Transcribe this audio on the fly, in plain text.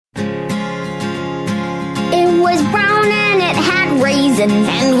was brown and it had raisins,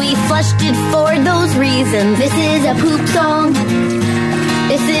 and we flushed it for those reasons. This is a poop song.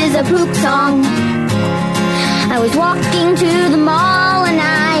 This is a poop song. I was walking to the mall and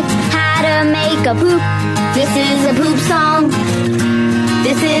I had to make a poop. This is a poop song.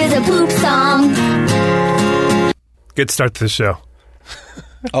 This is a poop song. Good start to the show.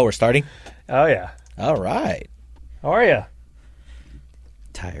 Oh, we're starting? Oh, yeah. All right. How are you?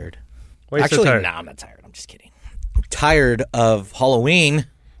 Tired. Why are you so Actually, tired? no, I'm not tired. I'm just kidding. I'm tired of Halloween.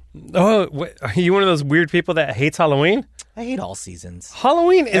 Oh, are you one of those weird people that hates Halloween? I hate all seasons.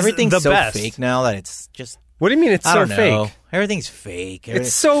 Halloween is Everything's the so best. fake now that it's just... What do you mean it's I so don't know. fake? Everything's fake.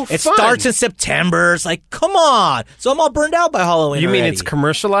 It's so It fun. starts in September. It's like, come on. So I'm all burned out by Halloween You mean already. it's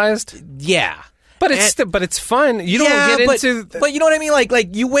commercialized? Yeah. But it's fun. You don't get into... But you know what I mean?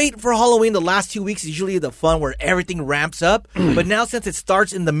 Like you wait for Halloween. The last 2 weeks is usually the fun where everything ramps up. But now since it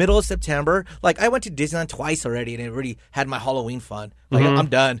starts in the middle of September, like I went to Disneyland twice already and I already had my Halloween fun. Like I'm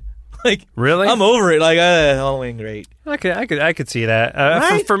done. Like Really? I'm over it. Like Halloween, great. I could see that.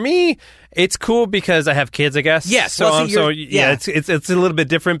 Right? For me, it's cool because I have kids, I guess. Yes. So, Well, so yeah, it's a little bit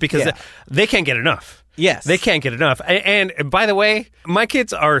different because Yeah. they can't get enough. Yes. They can't get enough. And by the way, my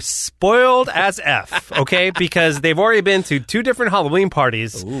kids are spoiled as F, okay? Because they've already been to 2 different Halloween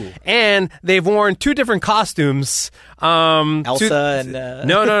parties. Ooh. And they've worn 2 different costumes. Elsa and...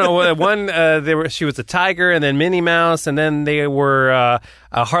 No. One, she was a tiger, and then Minnie Mouse, and then they were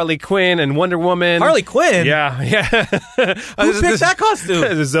Harley Quinn and Wonder Woman. Harley Quinn? Yeah. Who picked that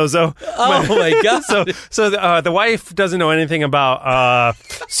costume? Zozo. Oh, my God. So the wife doesn't know anything about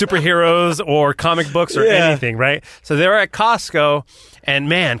superheroes or comic books or anything, right? So they're at Costco, and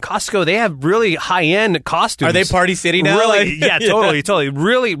man, Costco, they have really high-end costumes. Are they Party City now? Really, yeah, totally.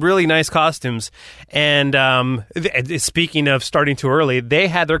 Really, really nice costumes. And speaking of starting too early, they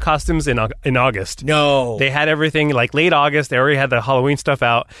had their costumes in August. No. They had everything like late August. They already had the Halloween stuff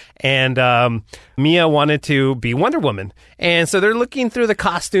out. And Mia wanted to be Wonder Woman. And so they're looking through the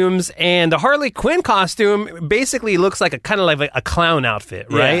costumes, and the Harley Quinn costume basically looks like a kind of like a clown outfit,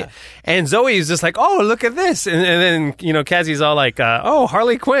 right? Yeah. And Zoe's just like, oh, look at this. And then, Cassie's all like, oh,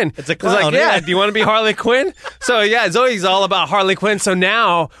 Harley Quinn. It's a clown, like, yeah. do you want to be Harley Quinn? So, yeah, Zoe's all about Harley Quinn. So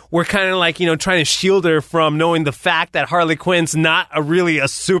now we're kind of like, trying to shield her from knowing the fact that Harley Quinn's not really a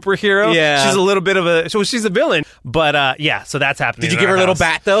superhero. Yeah. She's a little bit of she's a villain. But, yeah, so that's happening. Did you in give her our a little house.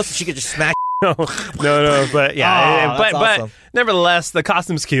 bat, though, so she could just smack? No, but yeah, Oh, but that's awesome. but nevertheless, the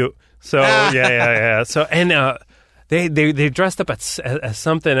costume's cute. So yeah. So and they dressed up as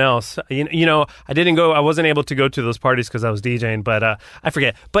something else. I didn't go. I wasn't able to go to those parties because I was DJing. But I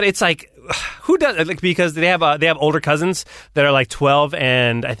forget. But it's like, who does like, because they have older cousins that are like 12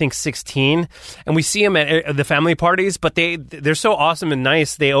 and I think 16, and we see them at the family parties. But they're so awesome and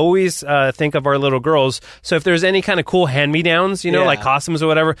nice. They always think of our little girls. So if there's any kind of cool hand-me-downs, like costumes or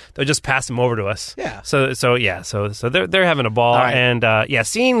whatever, they'll just pass them over to us. Yeah. So they're having a ball, All right. and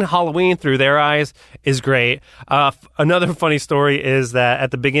seeing Halloween through their eyes is great. Another funny story is that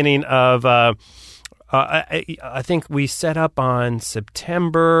at the beginning of, I think we set up on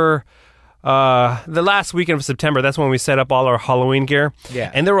September. The last weekend of September, that's when we set up all our Halloween gear.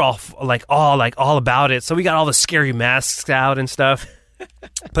 Yeah. And they were all all about it. So we got all the scary masks out and stuff.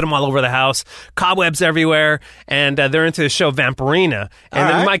 Put them all over the house, cobwebs everywhere, and they're into the show Vampirina. And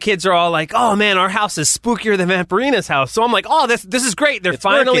then my kids are all like, "Oh man, our house is spookier than Vampirina's house." So I'm like, "Oh, this is great." They're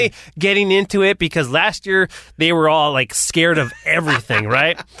finally working. getting into it because last year they were all like scared of everything,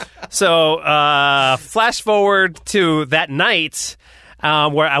 right? So flash forward to that night.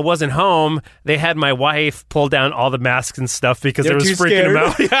 Where I wasn't home, they had my wife pull down all the masks and stuff because it was freaking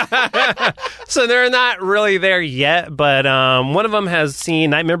them out. So they're not really there yet, but one of them has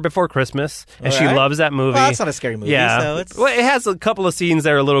seen Nightmare Before Christmas, and she loves that movie. Well, that's not a scary movie. Yeah, So it's... well, it has a couple of scenes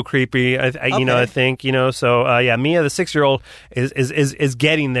that are a little creepy. I think. So Mia, the 6-year-old, is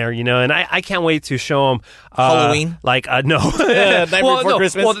getting there. And I can't wait to show them Halloween. No, Nightmare Before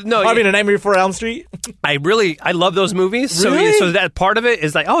Christmas. Well, no, I mean, A Nightmare Before Elm Street. I love those movies. Really? So that part of it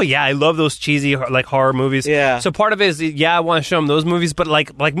is like, oh yeah, I love those cheesy like horror movies. Yeah. So part of it is I want to show them those movies, but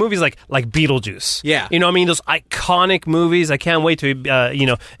like movies like Beetlejuice. Yeah. Those iconic movies. I can't wait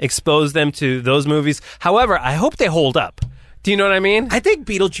to expose them to those movies. However, I hope they hold up. Do you know what I mean? I think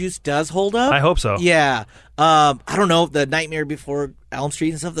Beetlejuice does hold up. I hope so. Yeah. I don't know, the Nightmare Before Elm Street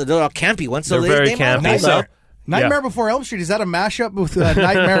and stuff, they're all campy ones. So They're very they might campy. hold So- up. Nightmare Before Elm Street, is that a mashup with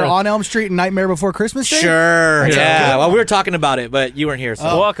Nightmare on Elm Street and Nightmare Before Christmas Day? Sure. Yeah. Yeah. Well, we were talking about it, but you weren't here.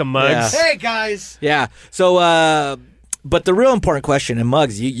 So. Welcome, Muggs. Yeah. Hey, guys. Yeah. So, but the real important question, and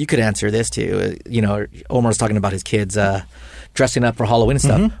Muggs, you could answer this too. Omar's talking about his kids dressing up for Halloween and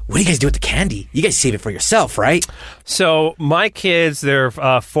stuff. What do you guys do with the candy? You guys save it for yourself, right? So my kids, they're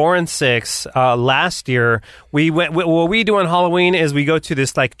 4 and 6. Last year, we went. What we do on Halloween is we go to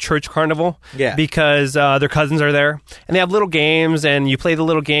this like church carnival. Yeah. Because their cousins are there, and they have little games, and you play the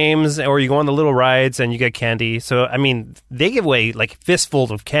little games, or you go on the little rides, and you get candy. So I mean, they give away like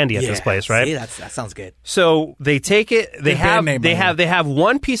fistfuls of candy at this place, right? See, that sounds good. So they take it. They have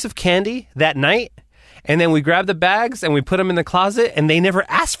one piece of candy that night. And then we grab the bags and we put them in the closet, and they never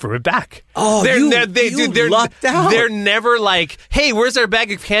ask for it back. Oh, they're lucked out. They're never like, "Hey, where's our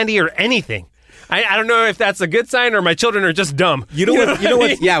bag of candy?" or anything. I don't know if that's a good sign or my children are just dumb. You know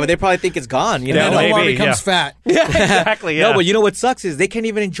what? Yeah, but they probably think it's gone. You know, And Omar becomes fat. Yeah, exactly. Yeah. No, but you know what sucks is they can't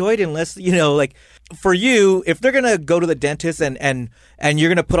even enjoy it unless like for you, if they're gonna go to the dentist and you're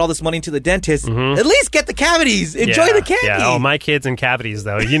gonna put all this money into the dentist, at least get the cavities. Enjoy the candy. Yeah. Oh, my kids and cavities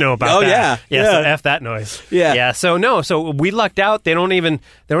though. You know about Oh, that. yeah. So Yeah. F that noise. Yeah. Yeah. So we lucked out. They don't even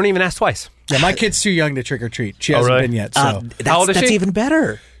ask twice. Yeah, my kid's too young to trick or treat. She hasn't really? been yet. So How old is that's she? even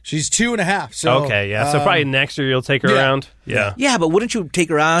better. she's 2.5. So Okay. Yeah. So probably next year you'll take her yeah. around. Yeah. Yeah, but wouldn't you take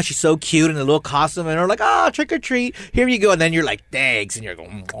her around? She's so cute in a little costume, and they're like, trick or treat, here you go, and then you're like, thanks, and you're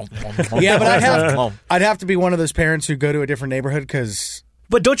going, yeah, but I'd have to be one of those parents who go to a different neighborhood because.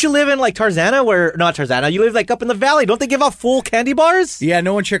 But don't you live in like Tarzana, not Tarzana, you live like up in the valley? Don't they give out full candy bars? Yeah,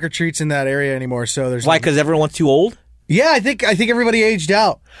 no one trick or treats in that area anymore. So there's Why? Because everyone's too old. Yeah, I think everybody aged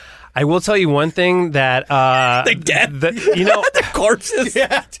out. I will tell you one thing that They're dead. The Corpses. Yeah,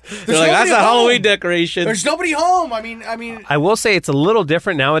 They're like, nobody that's a home. Halloween decoration. There's nobody home. I mean, I will say it's a little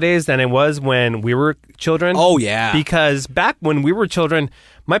different nowadays than it was when we were children. Oh, yeah. Because back when we were children,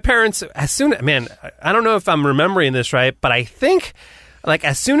 my parents, I don't know if I'm remembering this right, but I think like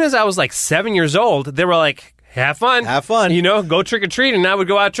as soon as I was like 7 years old, they were like, have fun. Have fun. Go trick-or-treat. And I would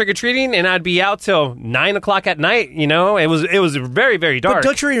go out trick-or-treating, and I'd be out till 9 o'clock at night, It was very, very dark. But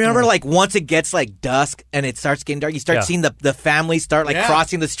don't you remember, like, once it gets, like, dusk and it starts getting dark, you start seeing the families start, like,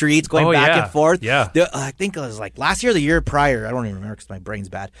 crossing the streets, going back and forth? Yeah. I think it was, like, last year or the year prior. I don't even remember because my brain's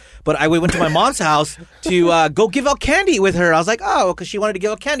bad. But we went to my mom's house to go give out candy with her. I was like, because she wanted to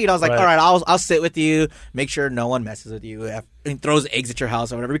give out candy. And I was like, all right, I'll sit with you, make sure no one messes with you and throws eggs at your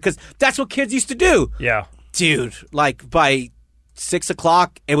house or whatever, because that's what kids used to do. Yeah. Dude, like by 6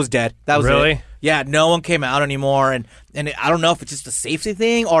 o'clock, it was dead. That was Really? it. Yeah, no one came out anymore, and I don't know if it's just a safety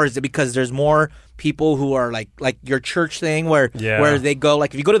thing or is it because there's more people who are like your church thing where they go,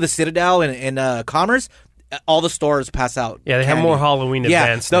 like if you go to the Citadel in Commerce, all the stores pass out. Yeah, they candy. have more Halloween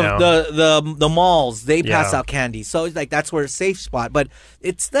events now. The malls, they pass Yeah. out candy, so it's like that's where it's a safe spot. But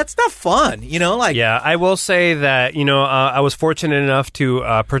that's not fun, Like Yeah, I will say that, I was fortunate enough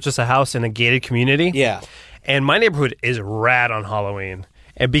to purchase a house in a gated community. Yeah. And my neighborhood is rad on Halloween.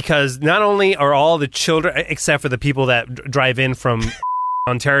 And because not only are all the children, except for the people that drive in from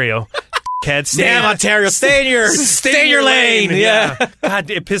Ontario, Damn Ontario, stay in your lane. Yeah.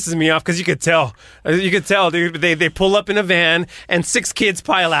 God, it pisses me off because you could tell. Dude. They pull up in a van and 6 kids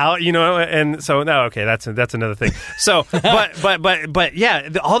pile out, and so no, okay, that's another thing. So, but yeah,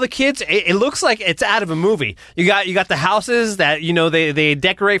 all the kids, it looks like it's out of a movie. You got the houses that they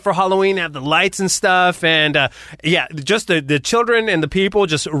decorate for Halloween, have the lights and stuff, and just the children and the people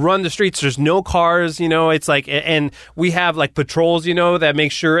just run the streets. There's no cars, it's like, and we have like patrols, that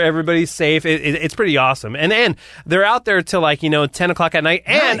make sure everybody's safe. It's pretty awesome, and they're out there till like 10 o'clock at night.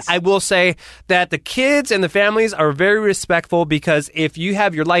 And Nice. I will say that the kids and the families are very respectful because if you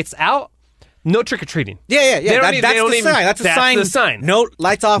have your lights out, no trick or treating. Yeah. That's the sign. That's the sign. No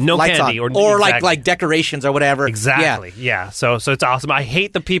lights off, No lights candy, on, or like exactly. decorations or whatever. Exactly. Yeah. So it's awesome. I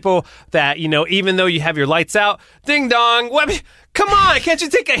hate the people that even though you have your lights out, ding dong. Come on, can't you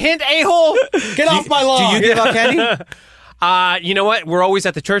take a hint, a-hole? Get off my lawn. Do you give out candy? You know what? We're always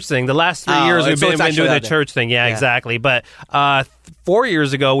at the church thing. The last 3 years we've so been it's actually doing the out there. church thing. Yeah, exactly. But 4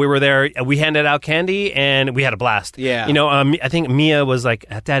 years ago, we were there. We handed out candy, and we had a blast. Yeah. I think Mia was like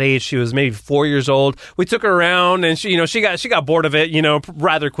at that age. She was maybe 4 years old. We took her around, and she got bored of it.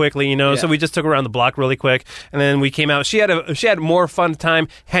 Rather quickly. So we just took her around the block really quick, and then we came out. She had more fun time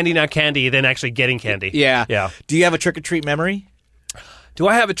handing out candy than actually getting candy. Yeah. Yeah. Do you have a trick or treat memory? Do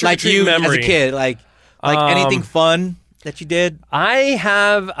I have a trick or Like treat you memory as a kid, like anything fun that you did? I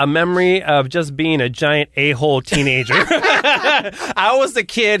have a memory of just being a giant a-hole teenager. I was the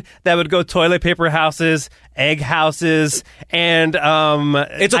kid that would go toilet paper houses egg houses, and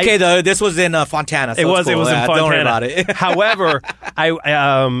It's okay though. This was in Fontana. So it was cool. in Fontana. Don't worry about it. However,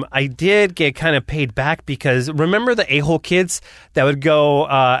 I did get kind of paid back because remember the a-hole kids that would go.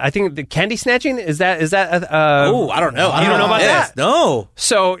 I think the candy snatching is that. Oh, I don't know. You don't know about that? No.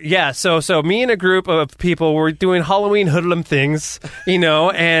 So yeah, so me and a group of people were doing Halloween hoodlum things,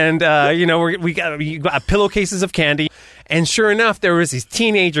 and we got pillowcases of candy. And sure enough, there was these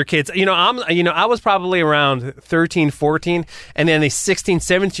teenager kids. I was probably around 13, 14, and then these 16,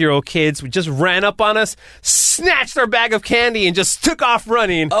 17-year-old kids just ran up on us, snatched our bag of candy, and just took off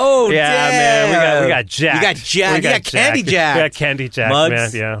running. Oh, yeah, damn. man, we got jacked. You got jacked. You got candy jacked. We got candy jacked,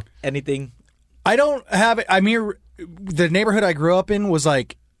 Mugs, man. Yeah. Anything? I don't have it. I mean, the neighborhood I grew up in was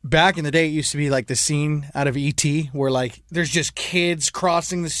like, back in the day, it used to be like the scene out of E.T. where like there's just kids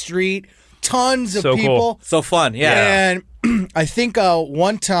crossing the street, tons of So people. cool. So fun. Yeah. And I think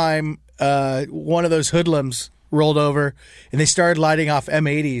one time one of those hoodlums rolled over and they started lighting off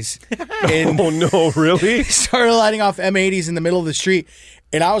M80s. And Oh no, really? started lighting off M80s in the middle of the street.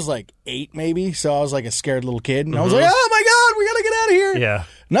 And I was like 8 maybe, so I was like a scared little kid. And I was like, oh my God, we got to get out of here. Yeah.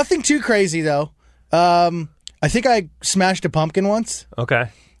 Nothing too crazy though. I think I smashed a pumpkin once Okay.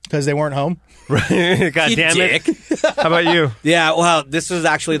 because they weren't home. God You damn it. dick. How about you? Yeah, well, this was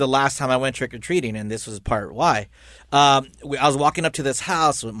actually the last time I went trick-or-treating, and this was part why. I was walking up to this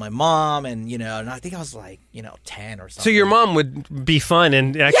house with my mom, and, and I think I was like, 10 or something. So your mom would be fun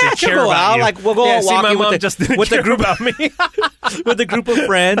and actually Yeah, she'll care go about out. you. Like, we'll go see, my walking mom with the- just didn't with the care group- about me. with a group of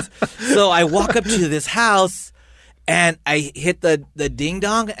friends. So I walk up to this house, and I hit the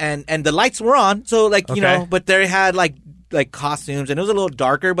ding-dong, and the lights were on. So, Okay. but they had, like costumes, and it was a little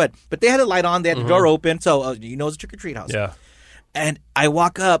darker, but they had a light on. They had the door open, so it's a trick-or-treat house. Yeah. And I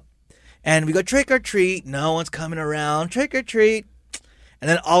walk up, and we go trick-or-treat. No one's coming around. Trick-or-treat. And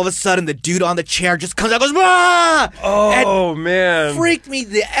then all of a sudden, the dude on the chair just comes out and goes, "Ah!" Oh, man. Freaked me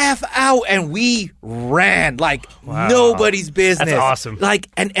the F out, and we ran like Wow. nobody's business. That's awesome. Like,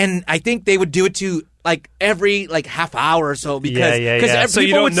 and I think they would do it to like every half hour or so because Yeah. So you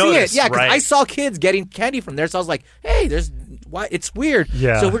people don't would notice, see it. Yeah, because right. I saw kids getting candy from there, so I was like, hey, why it's weird.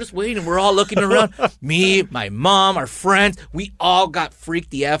 Yeah. So we're just waiting. We're all looking around. Me, my mom, our friends, we all got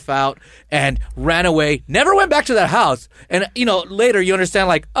freaked the F out and ran away. Never went back to that house. And later you understand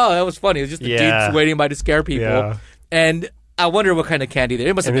like, oh, that was funny. It was just the Yeah. dudes waiting by to scare people. Yeah. And I wonder what kind of candy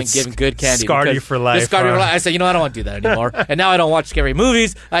they must have And been it's giving good candy. scarred you because for life, they scarred me for huh? life. I said, I don't want to do that anymore. And now I don't watch scary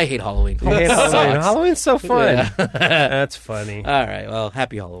movies. I hate Halloween. I hate Halloween. Sucks. Halloween's so fun. That's funny. All right. Well,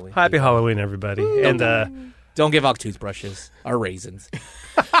 happy Halloween. Happy Halloween, everybody. And Don't give out toothbrushes or raisins.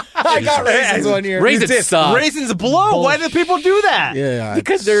 I got raisins one year. Raisins suck. raisins blow. Why do people do that? Yeah,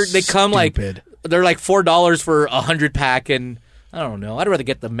 Because they come stupid. they're like $4 for 100 pack, and I don't know. I'd rather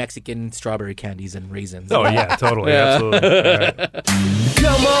get the Mexican strawberry candies and raisins. Oh, yeah, totally. Absolutely. All right.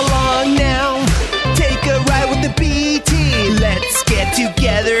 Come along now, take a ride with the B team. Let's get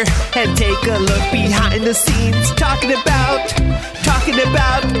together and take a look behind the scenes. Talking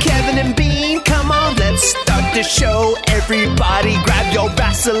about Kevin and Bean. Come on, let's start the show. Everybody grab your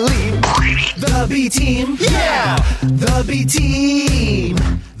Vaseline. The B team, yeah. The B team.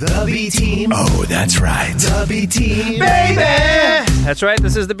 The B team. Oh, that's right. The B team, baby. That's right.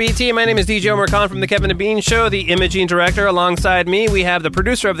 This is the B Team. My name is DJ Omar Khan from The Kevin and Bean Show, the imaging director. Alongside me, we have the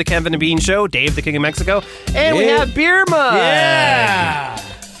producer of The Kevin and Bean Show, Dave, the King of Mexico. And we have Beer Mug. Yeah.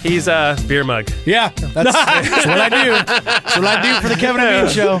 He's a beer mug. Yeah, that's what I do. That's what I do for the Kevin and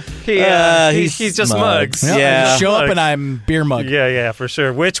Bean Show. He's just mugs. Yeah. I Yeah. just show up Mugs. and I'm beer mug. Yeah, for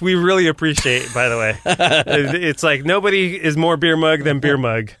sure. Which we really appreciate, by the way. It's like nobody is more beer mug than beer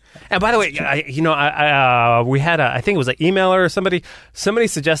mug. And by the way, we had I think it was an emailer or somebody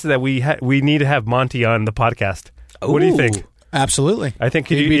suggested that we need to have Monty on the podcast. What do you think? Absolutely. I think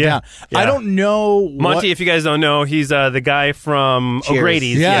He'd be down. I don't know Monty, if you guys don't know, he's the guy from Cheers.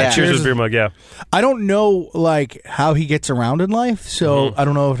 O'Grady's. Yeah, Cheers Cheers. with Beer Mug, yeah. I don't know like how he gets around in life, so I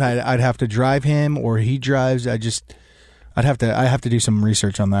don't know if I'd have to drive him or he drives. I have to do some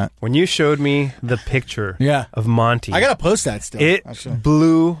research on that. When you showed me the picture Yeah. of Monty, I gotta post that still. it actually.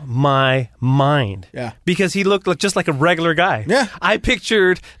 blew my mind. Yeah. Because he looked just like a regular guy. Yeah. I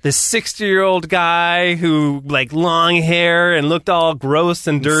pictured this 60-year-old guy who, like, long hair and looked all gross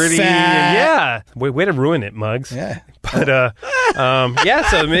and dirty. Fat. And yeah. Way to ruin it, Muggs. Yeah. But, yeah,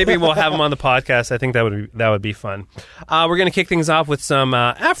 so maybe we'll have him on the podcast. I think that would be fun. We're going to kick things off with some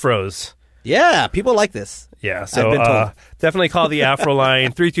afros. Yeah, people like this. Yeah, so I've been told. definitely call the Afro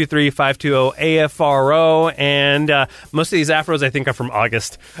line, 323-520-AFRO, and most of these Afros, I think, are from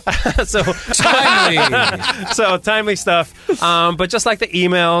August. So timely stuff. But just like the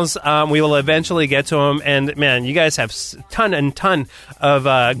emails, we will eventually get to them, and man, you guys have ton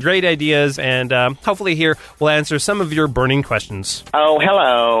of great ideas, and hopefully here we'll answer some of your burning questions. Oh,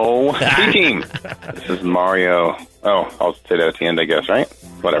 hello. B-Team. This is Mario. Oh, I'll say that at the end, I guess, right?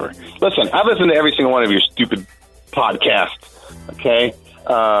 Whatever. Listen, I've listened to every single one of your stupid podcasts, okay?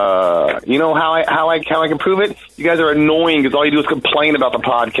 You know how I can prove it? You guys are annoying because all you do is complain about the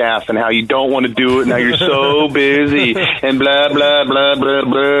podcast and how you don't want to do it and how you're so busy and blah, blah, blah, blah,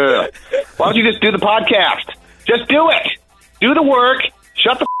 blah. Why don't you just do the podcast? Just do it. Do the work.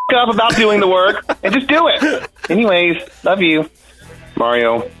 Shut the up about doing the work and just do it. Anyways, love you.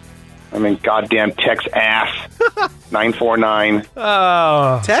 Mario. I'm in goddamn Texas ass. 949.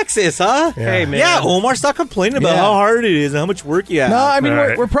 Oh, Texas, huh? Hey, man. Yeah, Omar, stop complaining about how hard it is and how much work you have. No, I mean, All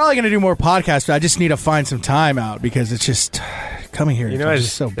right. we're probably going to do more podcasts, but I just need to find some time out because it's just coming here. You know, I'm it's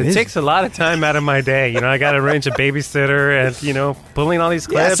just so it busy. takes a lot of time out of my day. You know, I got to arrange a babysitter and, you know, pulling all these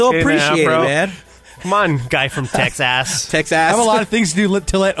clips. Yeah, so getting the appreciate it, Afro. man. Come on, guy from Texas. Texas. I have a lot of things to do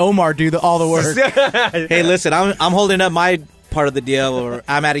to let Omar do all the work. Hey, listen, I'm holding up my part of the deal, or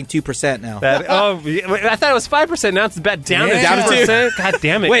I'm adding 2% now. I thought it was 5%. Now it's down to Yeah. 2%. God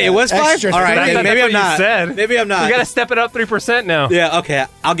damn it! Wait, it was 5? Extra All right, I hey, thought maybe that's I'm what not. you said. Maybe I'm not. You got to step it up 3% now. Yeah, okay.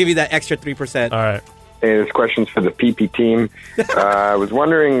 I'll give you that extra 3%. All right. Hey, this question's for the PP team. I was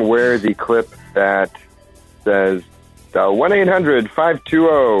wondering where the clip that says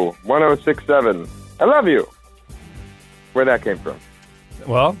 1-800-520-1067. I love you. Where that came from.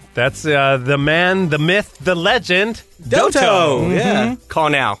 Well, that's the man, the myth, the legend, Doto. Yeah. Call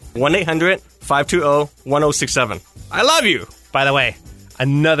now. 1-800-520-1067. I love you. By the way,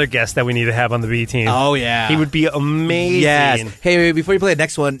 another guest that we need to have on the B team. Oh, yeah. He would be amazing. Yes. Hey, wait, before you play the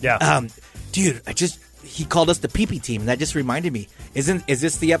next one, Yeah. Dude, he called us the PP team, and that just reminded me. Is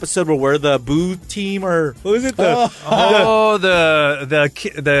this the episode where we're the Boo team, or what is it? The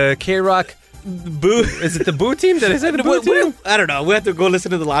The K-Rock Boo. Is it the Boo team? Did I say the Boo team? I don't know. We have to go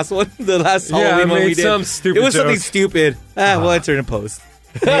listen to the last one. The last Halloween I one made we did. some stupid It was something joke. stupid. We'll answer it in post.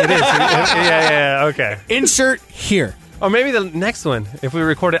 It is. Yeah, okay. Insert here. Or maybe the next one. If we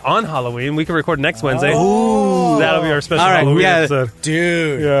record it on Halloween, we can record next Wednesday. Ooh. That'll be our special All right, Halloween yeah. episode.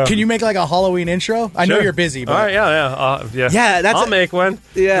 Dude, Yeah. can you make like a Halloween intro? I know Sure. you're busy, but All right, yeah. Yeah, that's I'll make one.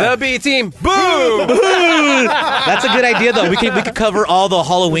 Yeah. The B team. Boom! That's a good idea, though. We could cover all the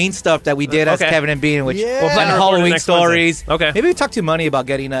Halloween stuff that we did as Okay. Kevin and Bean, which Yeah. we'll plan to and record it Halloween next stories. Wednesday. Okay. Maybe we talk to Money about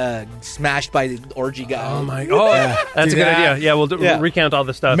getting smashed by the orgy guy. Oh, my God. God. That's Do a good that. idea. Yeah, we'll recount all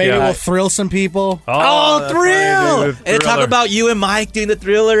the stuff. maybe yeah. we'll thrill some people. Oh, that's thrill! right, dude. And talk Thriller. about you and Mike doing the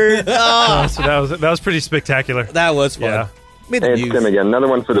Thriller. Oh, So that was pretty spectacular. that was fun. Yeah. Made the Hey, it's news. Tim again. Another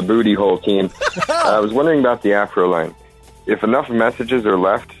one for the booty hole team. I was wondering about the Afro line. If enough messages are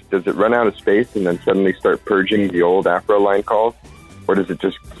left, does it run out of space and then suddenly start purging the old Afro line calls? Or does it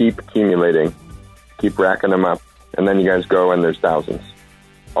just keep accumulating, keep racking them up, and then you guys go and there's thousands?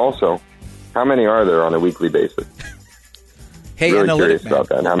 Also, how many are there on a weekly basis? Hey, Really analytic curious man. about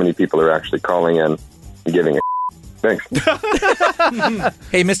that. How many people are actually calling in and giving a Thanks.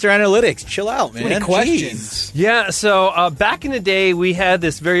 Hey, Mr. Analytics, chill out, man. Many Jeez. questions. Yeah, so back in the day, we had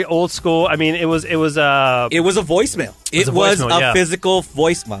this very old school. I mean, it was It was a voicemail. It a was voicemail, a yeah. physical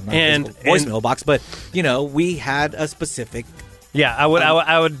voicemail, not And- physical voicemail box. But we had a specific. yeah. I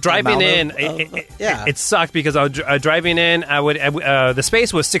would driving in. amount of- yeah. It sucked because I was driving in. The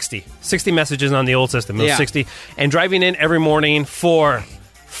space was 60 messages on the old system. It was Yeah. 60, and driving in every morning for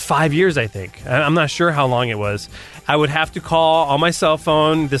 5 years, I think. I'm not sure how long it was. I would have to call on my cell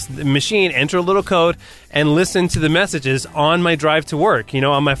phone, this machine, enter a little code, and listen to the messages on my drive to work,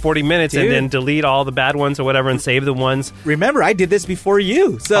 on my 40 minutes, Dude. and then delete all the bad ones or whatever and save the ones. Remember, I did this before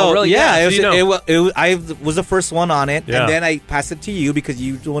you. So Oh, really? Yeah, it so was, you know. I was the first one on it, Yeah. and then I passed it to you because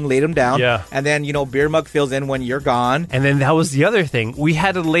you the one laid them down. Yeah. And then Beer Mug fills in when you're gone. And then that was the other thing. We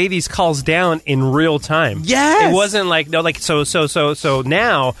had to lay these calls down in real time. Yes! It wasn't like so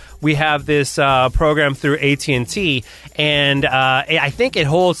now we have this program through AT&T, and I think it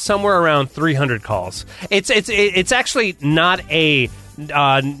holds somewhere around 300 calls. It's actually not a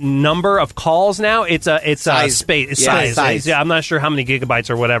number of calls now. It's Size. space. It's Yeah, size. Yeah, I'm not sure how many gigabytes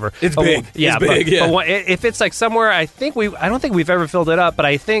or whatever. It's But- big. Yeah, It's big, but, yeah. but if it's like somewhere, I don't think we've ever filled it up. But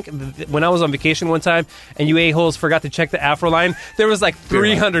I think when I was on vacation one time and you a-holes forgot to check the Afro line, there was like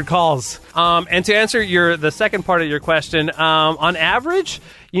 300 calls. And to answer the second part of your question, on average,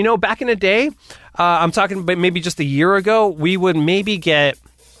 back in the day, I'm talking about maybe just a year ago, we would maybe get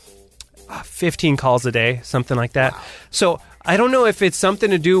 15 calls a day, something like that. So I don't know if it's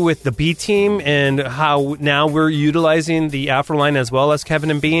something to do with the B team and how now we're utilizing the Afro line as well as Kevin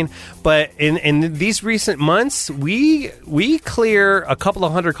and Bean. But in these recent months, we clear a couple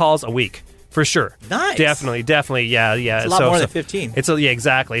of hundred calls a week. For sure. Nice. Definitely. Yeah. It's a lot more than 15. Yeah,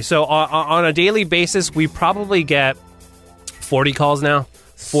 exactly. So on a daily basis, we probably get 40 calls now.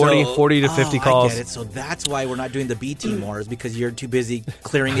 40 to 50 calls. I get it. So that's why we're not doing the B team more, is because you're too busy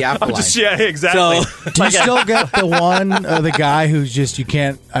clearing the Afro line. Yeah, exactly. So, Do you still get the one, the guy who's just, you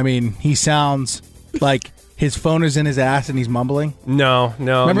can't, I mean, he sounds like his phone is in his ass and he's mumbling? No.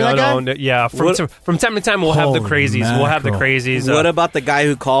 Remember that guy? No. Yeah, from time to time we'll have the Holy crazies. mackerel. We'll have the crazies. what about the guy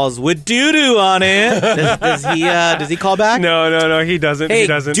who calls with doo-doo on it? Does he call back? No, he doesn't. Hey, He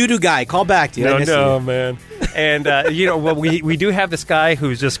doesn't. doo-doo guy, call back, dude. I miss you. Man. And well, we do have this guy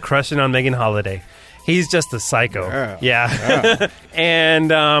who's just crushing on Megan Holiday. He's just a psycho. Yeah.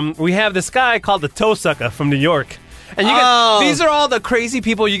 And we have this guy called the Toe Sucker from New York. And you guys, these are all the crazy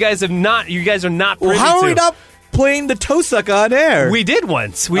people you guys are not privy Well, how are to. we not playing the toe sucker on air? We did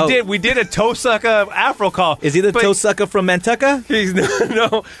once. We did a Toe Sucker Afro call. Is he the But toe sucker from Mantucka? He's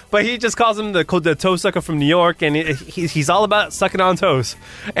no, but he just calls him the Toe Sucker from New York, and he's all about sucking on toes.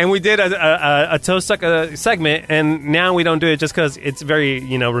 And we did a Toe Sucker segment, and now we don't do it just because it's very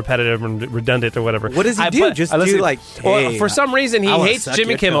repetitive and redundant or whatever. What does he do? Just do like, hey, for some reason he I wanna hates suck Jimmy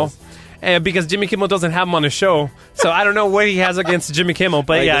your Kimmel. toes. Because Jimmy Kimmel doesn't have him on his show, so I don't know what he has against Jimmy Kimmel.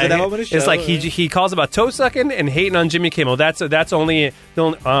 But He yeah, doesn't have him on his it's show, like he calls about toe sucking and hating on Jimmy Kimmel. That's only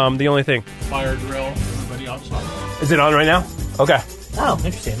the only thing. Fire drill, everybody outside. Is it on right now? Okay. Oh,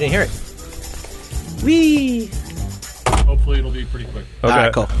 interesting. I didn't hear it. Wee. Hopefully it'll be pretty quick. Okay. All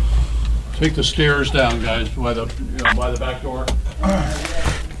right, cool. Take the stairs down, guys, by the back door.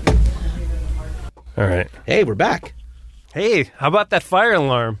 All right. Hey, we're back. Hey, how about that fire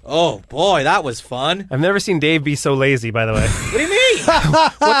alarm? Oh, boy, that was fun. I've never seen Dave be so lazy, by the way. What do you mean?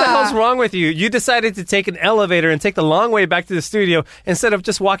 What the hell's wrong with you? You decided to take an elevator and take the long way back to the studio instead of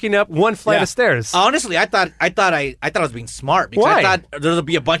just walking up one flight of stairs. Honestly, I thought I was being smart because Why? I thought there'd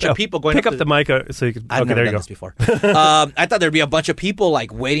be a bunch of people going. Pick up the mic so you can. I've Okay, never there you done go. this before. I thought there'd be a bunch of people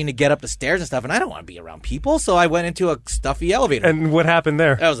like waiting to get up the stairs and stuff, and I don't want to be around people, so I went into a stuffy elevator. And what happened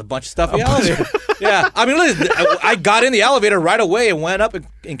there? That was a bunch of stuffy elevator. Yeah, I mean, listen, I got in the elevator right away and went up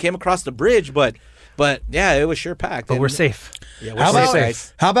and came across the bridge, but yeah, it was sure packed. But we're safe. Yeah, How we're about,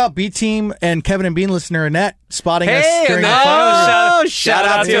 safe. how about B Team and Kevin and Bean listener Annette spotting us Hey, during the Annette! fire? Oh, shout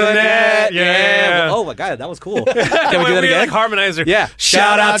out to Annette. Yeah. Oh my God, that was cool. Can we do that We again? like harmonizer. Yeah.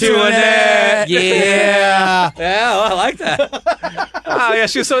 Shout out to Annette. Yeah. Yeah, well, I like that. Oh yeah,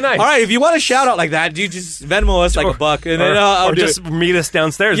 she was so nice. All right, if you want to shout out like that, you just Venmo us like a buck, and then I'll or do just it. meet us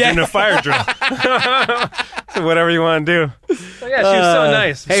downstairs Yeah. during a fire drill. So whatever you want to do. So yeah, she was so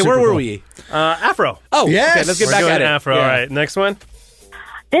nice. Hey, Super where were cool. we? Afro. Oh, Yes. okay, let's get We're back doing at it. Afro. Yeah. All right, next one.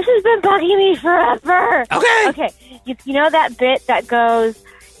 This has been bugging me forever. Okay. Okay. You know that bit that goes,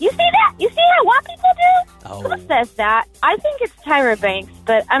 you see that? You see that? What people do? Oh. Who says that? I think it's Tyra Banks,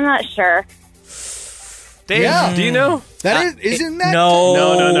 but I'm not sure. Dave, Yeah. do you know? That isn't that?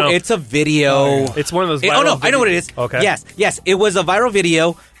 No. It's a video. It's one of those. Oh no, viral I know what it is. Okay. Yes, it was a viral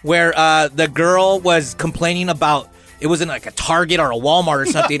video where the girl was complaining about it was in like a Target or a Walmart or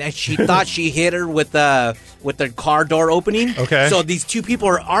something, and she thought she hit her with the car door opening. Okay. So these two people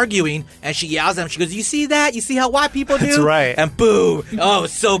are arguing, and she yells at them. She goes, "You see that? You see how white people do?" That's right. And boom! Oh,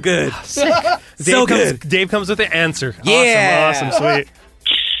 it's so good. So good. Dave comes with the answer. Yeah. Awesome, sweet.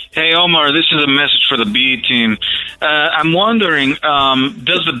 Hey, Omar, this is a message for the B team. I'm wondering,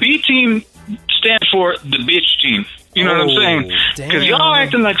 does the B team stand for the bitch team? You know what I'm saying? Because y'all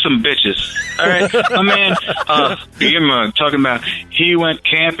acting like some bitches. All right? My man, Bima, talking about he went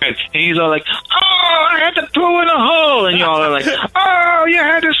camping, and he's all like, oh, I had to poo in a hole. And y'all are like, oh, you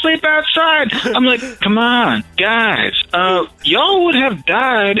had to sleep outside. I'm like, come on, guys. Y'all would have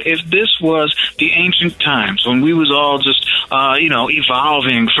died if this was the ancient times when we was all just,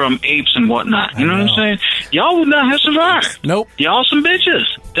 evolving from apes and whatnot. You know what I'm saying? Y'all would not have survived. Nope. Y'all some bitches.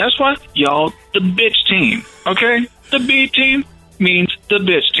 That's why y'all the bitch team. Okay? The B team means the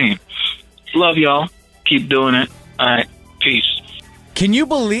bitch team. Love y'all. Keep doing it. All right. Peace. Can you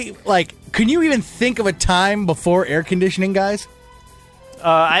believe, can you even think of a time before air conditioning, guys?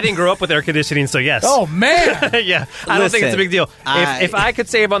 I didn't grow up with air conditioning, so yes. Oh, man. Yeah, I don't think it's a big deal. If I could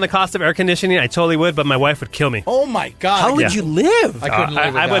save on the cost of air conditioning, I totally would, but my wife would kill me. Oh, my God. How would you live? I couldn't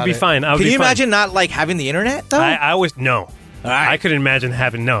live I would without be it. fine. I would Can be you fine. imagine not like having the internet though? I always no. I couldn't imagine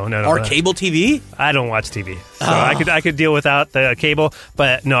having no. Or cable TV? I don't watch TV, so I could deal without the cable.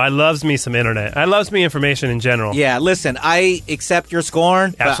 But no, I loves me some internet. I loves me information in general. Yeah, listen, I accept your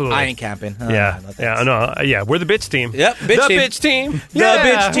scorn, Absolutely. but I ain't camping. Yeah, we're the bitch team. Yep, the bitch team. The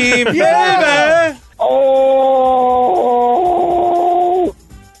bitch team. Yeah. Oh!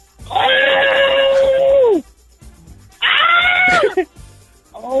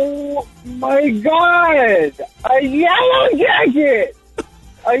 Oh my God! A yellow jacket!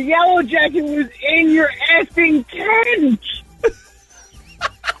 A yellow jacket was in your effing tent!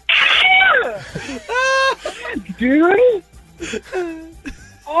 Dude!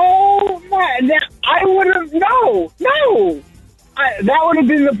 Oh my! I would have... No! That would have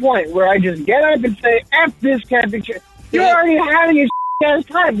been the point where I just get up and say, F this camping trip. You're already having a ass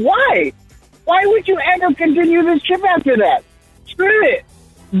time. Why? Why would you ever continue this trip after that? Screw it.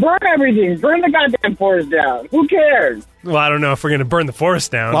 Burn everything. Burn the goddamn forest down. Who cares? Well, I don't know if we're going to burn the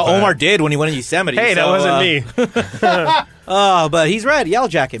forest down. Well, Omar did when he went to Yosemite. Hey, that wasn't me. Oh, but he's right. Yellow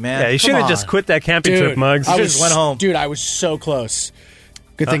jacket, man. Yeah, you should have just quit that camping trip, Muggs. I just went home. Dude, I was so close.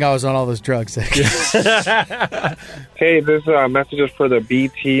 Good thing I was on all those drugs. Hey, this message is for the B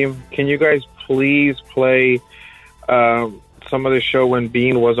team. Can you guys please play some of the show when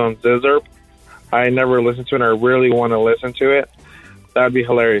Bean was on Zizzurp? I never listened to it, and I really want to listen to it. That would be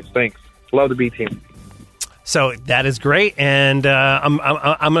hilarious. Thanks. Love the B team. So that is great, and I'm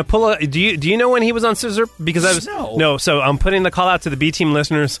gonna pull a. Do you know when he was on Scissor? Because I was no. So I'm putting the call out to the B team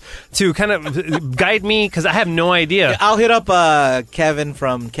listeners to kind of guide me because I have no idea. Yeah, I'll hit up Kevin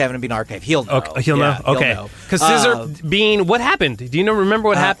from Kevin and Bean Archive. He'll know. Okay, he'll know. Okay, because Scissor Bean, what happened? Do you remember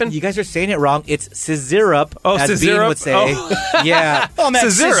what happened? You guys are saying it wrong. It's Scissorup. Oh, as Scissorup? Bean would say. Yeah. Oh,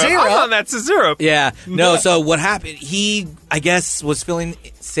 that's Scissorup. I'm on that Scissorup. Yeah. No. So what happened? He, I guess, was feeling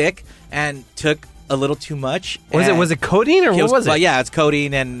sick and took a little too much. Was it codeine or what was it? Yeah, it's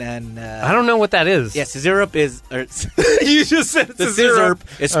codeine and I don't know what that is. Yeah, Scissorup is. You just said the Scissorup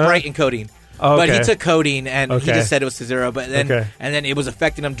is Sprite and codeine. Oh, okay. But he took codeine and he just said it was Scissorup. But then and then it was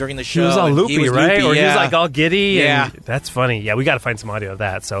affecting him during the show. He was all loopy, right? Loopy, or he was like all giddy. Yeah, and that's funny. Yeah, we got to find some audio of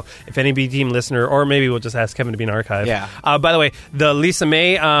that. So if any B team listener, or maybe we'll just ask Kevin to be an archive. Yeah. By the way, the Lisa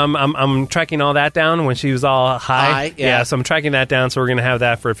May, I'm tracking all that down when she was all high. Yeah. So I'm tracking that down. So we're gonna have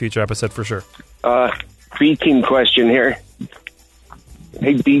that for a future episode for sure. B-team question here.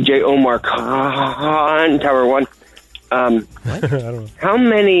 Hey, DJ Omar Khan, Tower 1. I don't know. How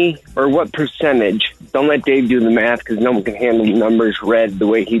many or what percentage, don't let Dave do the math because no one can handle numbers read the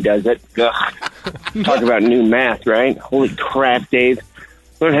way he does it. Ugh. Talk about new math, right? Holy crap, Dave.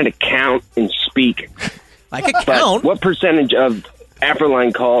 Learn how to count and speak. I can count. What percentage of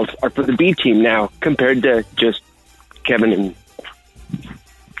Afroline calls are for the B team now compared to just Kevin and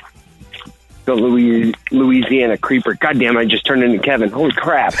the Louisiana Creeper? Goddamn, I just turned into Kevin. Holy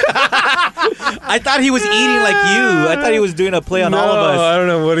crap. I thought he was eating like you. I thought he was doing a play on all of us. I don't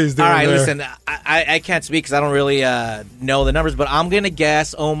know what he's doing. All right, there. listen, I can't speak because I don't really know the numbers, but I'm going to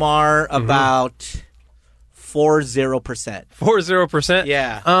guess, Omar, about 40%. 40%?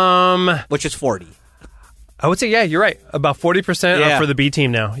 Yeah. Which is 40. I would say, yeah, you're right. About 40% for the B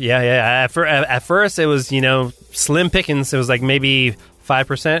team now. Yeah. At first, it was, slim pickings. It was like maybe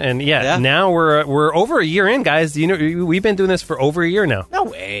 5%, and now we're over a year in, guys. We've been doing this for over a year now. No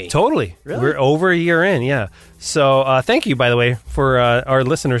way. Totally. Really? We're over a year in, yeah. So thank you, by the way, for our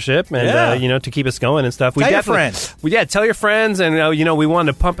listenership and to keep us going and stuff. Tell your friends. Tell your friends, and we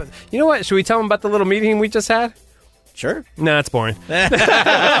wanted to pump it. You know what? Should we tell them about the little meeting we just had? Sure. No, it's boring.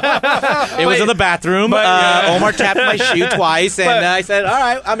 It was in the bathroom. Omar tapped my shoe twice, and I said, all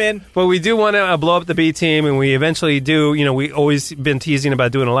right, I'm in. But we do want to blow up the B team, and we eventually do. We always been teasing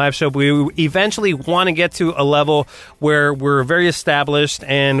about doing a live show, but we eventually want to get to a level where we're very established,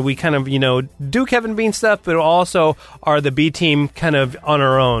 and we kind of, do Kevin Bean stuff, but also are the B team kind of on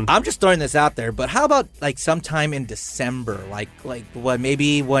our own. I'm just throwing this out there, but how about like sometime in December, like what,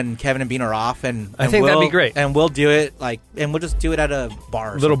 maybe when Kevin and Bean are off, and I think that'd be great, and we'll do it. And we'll just do it at a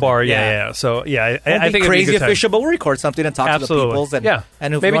bar. Little bar, yeah. So, I think crazy it'd be official, but we'll record something and talk to the peoples. And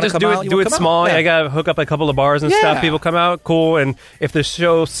if maybe just do it small. Yeah. I got to hook up a couple of bars and stuff. People come out, cool. And if the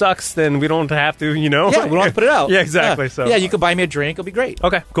show sucks, then we don't have to, Yeah, we don't have to put it out. Yeah, exactly. So you can buy me a drink. It'll be great.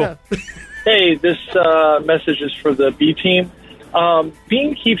 Okay, cool. Yeah. Hey, this message is for the B team.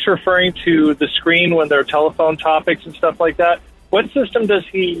 Bean keeps referring to the screen when there are telephone topics and stuff like that. What system does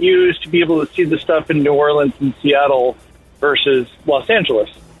he use to be able to see the stuff in New Orleans and Seattle versus Los Angeles?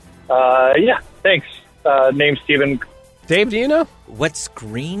 Thanks. Name's Steven. Dave, do you know? What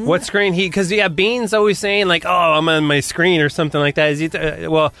screen? What screen? Because Bean's always saying like, "Oh, I'm on my screen" or something like that. Is he?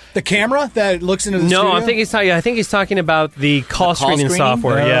 The camera that looks into the no, studio? I think he's talking about the call screening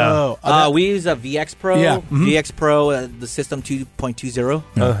software. Yeah. We use a VX Pro. Yeah. VX Pro, the system 2.20. There you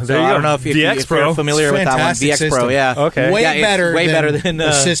I go. don't know if you're familiar with that one. Fantastic VX Pro, system. yeah. Okay. Way Yeah, better way than better than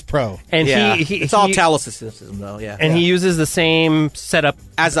Assist Pro. And yeah. he it's all Talos system though. Yeah. And he uses the same setup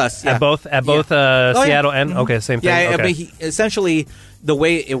as us. Yeah. at both Seattle and same thing. Yeah, okay. but essentially the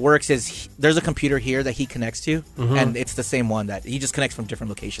way it works is there's a computer here that he connects to, and it's the same one that he just connects from different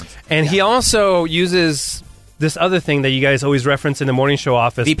locations. And he also uses this other thing that you guys always reference in the morning show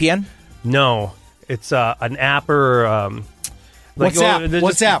office. VPN? No, it's an app or.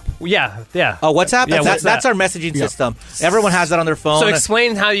 WhatsApp? Yeah. Oh, WhatsApp? Yeah, That's our messaging system. Everyone has that on their phone. So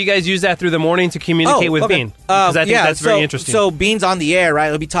explain how you guys use that through the morning to communicate with Bean. Because I think that's very interesting. So Bean's on the air, right?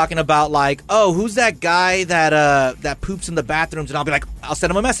 He'll be talking about like, oh, who's that guy that poops in the bathrooms? And I'll be like, I'll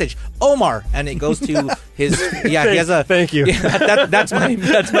send him a message, Omar, and it goes to his. Yeah, he has a. Thank you. Yeah, that's my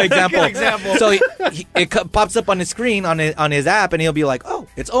example. So it pops up on his screen on his app, and he'll be like, oh,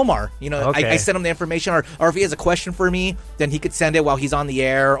 it's Omar. Okay. I send him the information, or if he has a question for me, then he could send it while he's on the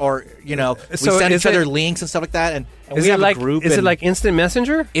air, or we send each other links and stuff like that, and we have a group. Is it like Instant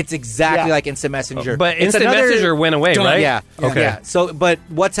Messenger? It's exactly like Instant Messenger. But Instant Messenger went away, right? Yeah. Okay. Yeah. So, but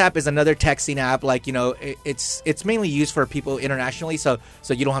WhatsApp is another texting app. Like it's mainly used for people internationally, so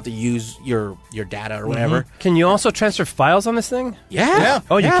you don't have to use your data or whatever. Can you also transfer files on this thing? Yeah.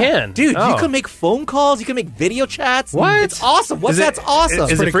 Oh, you can, dude. Oh. You can make phone calls. You can make video chats. What? It's awesome. WhatsApp's awesome.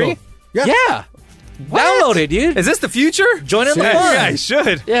 Is it free? Cool. Yeah. Download it, dude. Is this the future? Join in the fun. Yeah, I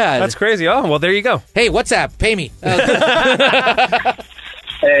should. Yeah. That's crazy. Oh, well, there you go. Hey, WhatsApp, pay me. Hey,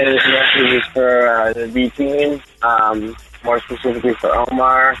 this message is for the B team, more specifically for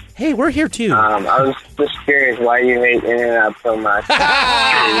Omar. Hey, we're here too. I was just curious why you hate In-N-Out so much.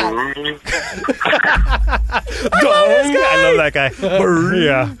 I love that guy.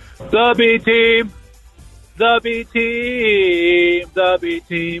 Yeah. The B team. The B team. The B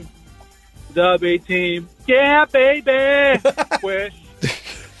team. The B team. Yeah, baby. Wish.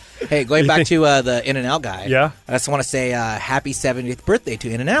 Hey, going back to the In-N-Out guy. Yeah. I just want to say happy 70th birthday to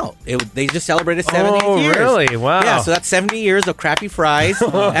In-N-Out. They just celebrated 70 years. Really? Wow. Yeah, so that's 70 years of crappy fries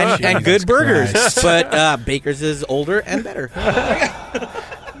and good burgers. But Baker's is older and better.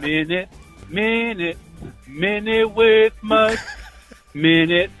 Minute with Mug.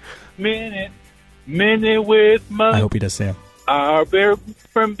 Minute with Mug. I hope he does, Sam. Our beer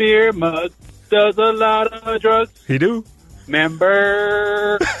from Beer Mug does a lot of drugs. He do.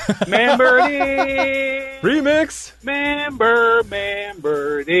 Member this. Remix. Member this.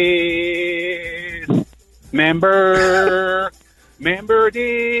 Member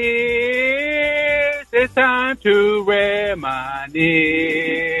this. It's time to reminisce.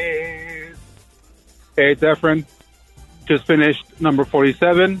 Hey, it's Efren. Just finished number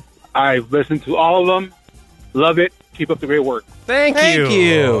 47. I've listened to all of them. Love it. Keep up the great work. Thank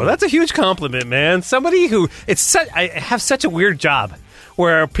you. That's a huge compliment, man. Somebody who I have such a weird job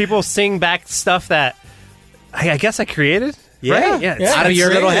where people sing back stuff that I guess I created. Yeah, right? yeah. Out of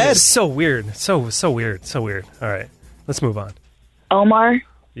your little head. It's so weird. So weird. So weird. All right, let's move on. Omar.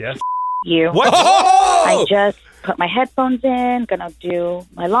 Yes. You. What? I just put my headphones in, gonna do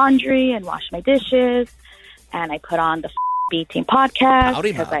my laundry and wash my dishes, and I put on the B Team podcast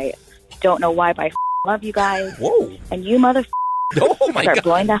because I don't know why, but I love you guys. Whoa. And you mother oh my start God.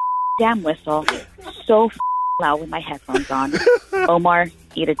 blowing that damn whistle so loud with my headphones on. Omar,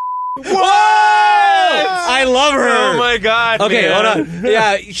 eat a What? I love her. Oh my God. Okay, man. hold on.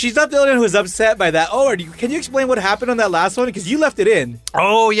 Yeah, she's not the only one who's upset by that. Oh, can you explain what happened on that last one? Because you left it in.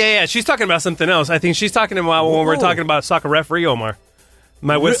 Oh yeah. She's talking about something else. I think she's talking about when we're talking about soccer referee Omar.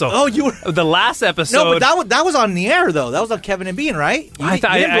 My whistle. Oh, you were the last episode. No, but that was on the air though. That was on Kevin and Bean, right? You, I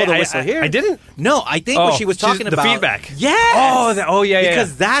thought you didn't I blow the whistle here. I didn't. No, I think what she was talking the about feedback. Yes. Oh, yeah.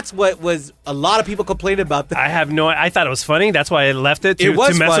 Because that's what was a lot of people complained about. That. I have no. I thought it was funny. That's why I left it to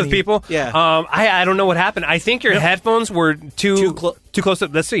mess funny. with people. Yeah. I don't know what happened. I think your headphones were too close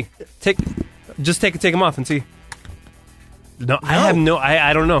up. Let's see. Take them off and see. No, I have no.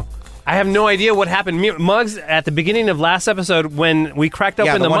 I don't know. I have no idea what happened. Muggs, at the beginning of last episode, when we cracked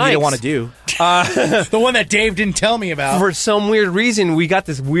open the one mics, you didn't want to do. The one that Dave didn't tell me about. For some weird reason, we got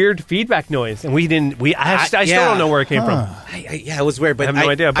this weird feedback noise, and we didn't. I still don't know where it came from. Yeah, it was weird, but I have no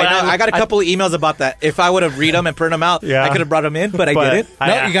idea. But I got a couple of emails about that. If I would have read them and print them out, I could have brought them in, but I didn't.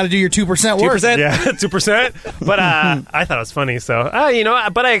 No, you got to do your 2% work. 2%? Yeah, 2%. But I thought it was funny, so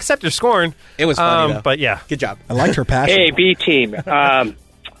but I accept your scorn. It was funny, though. But yeah, good job. I liked her passion. Hey, B team.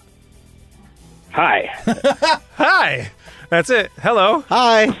 Hi. Hi. That's it. Hello.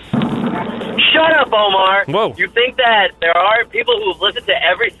 Hi. Shut up, Omar. Whoa. You think that there are people who listen to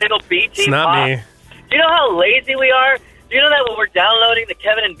every single B Team It's not me. Do you know how lazy we are? Do you know that when we're downloading the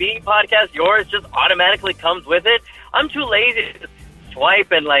Kevin and Bean podcast, yours just automatically comes with it? I'm too lazy to swipe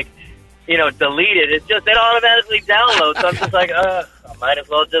and, delete it. It automatically downloads. So I'm just like, I might as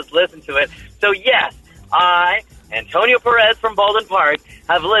well just listen to it. So, yes, I, Antonio Perez from Baldwin Park,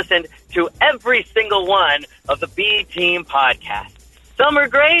 have listened to every single one of the B Team podcasts. Some are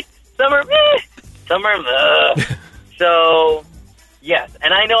great, some are meh, some are So, yes,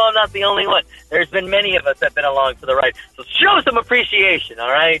 and I know I'm not the only one. There's been many of us that have been along for the ride. So show some appreciation,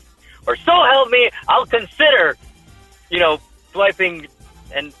 all right? Or so help me, I'll consider, swiping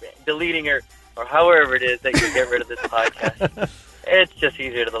and deleting or however it is that you get rid of this podcast. It's just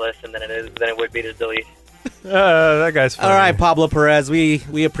easier to listen than it would be to delete. That guy's funny. All right, Pablo Perez,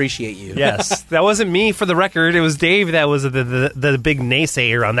 we appreciate you. Yes, that wasn't me for the record. It was Dave that was the big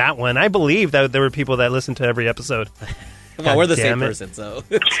naysayer on that one. I believe that there were people that listened to every episode. Well, we're the same person, so.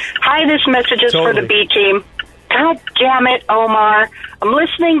 Hi, this message is for the B Team. God damn it, Omar. I'm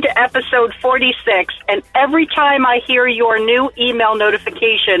listening to episode 46, and every time I hear your new email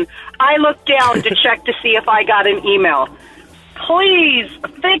notification, I look down to check to see if I got an email. Please,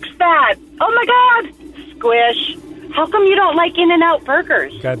 fix that. Oh, my God. Squish. How come you don't like In-N-Out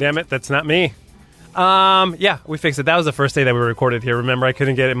burgers? God damn it, that's not me. Yeah, we fixed it. That was the first day that we recorded here. Remember, I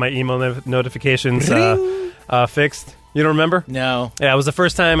couldn't get my email notifications fixed. You don't remember? No. Yeah, it was the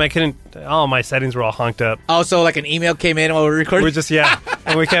first time I couldn't. All my settings were all honked up. Oh, so like an email came in while we were recording? We just,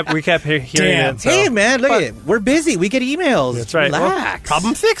 and we kept hearing Damn. it. So. Hey, man, look at it. We're busy. We get emails. That's right. Relax. Well,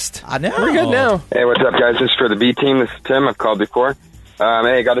 problem fixed. I know. We're good now. Hey, what's up, guys? This is for the B Team. This is Tim. I've called before. Hey,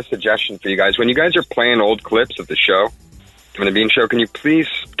 I got a suggestion for you guys. When you guys are playing old clips of the show, Kevin and Bean Show, can you please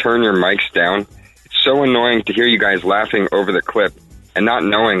turn your mics down? It's so annoying to hear you guys laughing over the clip and not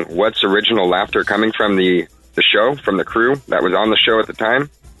knowing what's original laughter coming from the show, from the crew that was on the show at the time,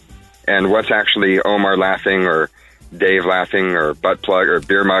 and what's actually Omar laughing or Dave laughing or butt plug or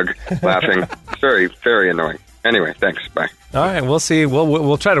beer mug laughing. It's very, very annoying. Anyway, thanks. Bye. All right, we'll see.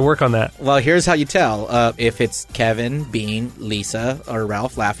 We'll try to work on that. Well, here's how you tell. If it's Kevin, Bean, Lisa, or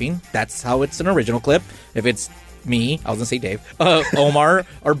Ralph laughing, that's how it's an original clip. If it's me, I was going to say Dave, Omar,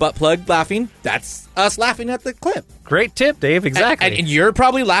 or butt plug laughing, that's us laughing at the clip. Great tip, Dave. Exactly. And you're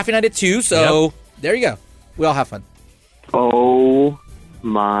probably laughing at it too, so there you go. We all have fun. Oh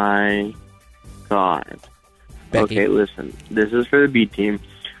my God. Becky. Okay, listen. This is for the B Team.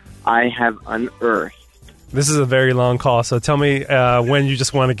 I have unearthed. This is a very long call, so tell me when you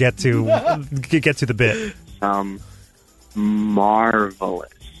just want to get to the bit. Some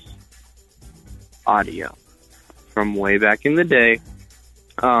marvelous audio from way back in the day.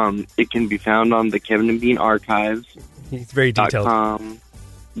 It can be found on the Kevin and Bean Archives. It's very detailed.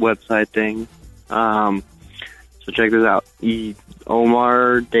 Website thing. So check this out.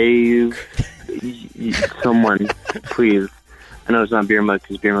 Omar, Dave, someone, please. I know it's not Beer Mug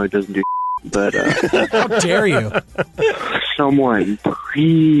because Beer Mug doesn't do but how dare you? Someone,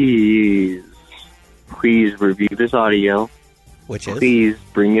 please review this audio. Which is? Please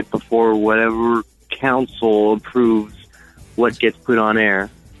bring it before whatever council approves what gets put on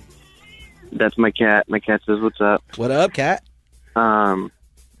air. That's my cat. My cat says, "What's up?" What up, cat?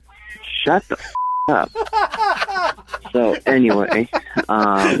 Shut the up. So anyway,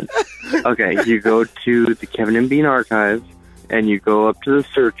 okay, you go to the Kevin and Bean Archive, and you go up to the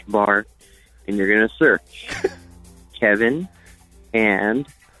search bar, and you're gonna search Kevin and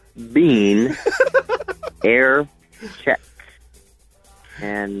Bean air check,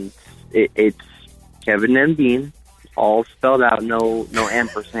 and it's Kevin and Bean, all spelled out, no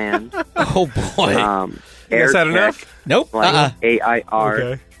ampersand. Oh boy! Is that enough? Nope.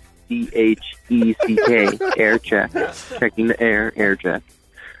 AIR. CHECK, air check, checking the air check.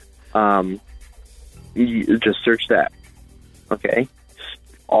 You just search that, okay?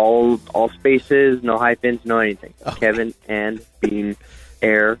 All spaces, no hyphens, no anything. Okay. Kevin and Bean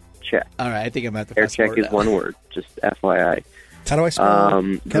air check. All right, I think I'm at the air check is one word, just FYI. How do I spell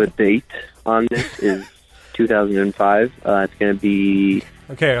the date on this is 2005. It's going to be.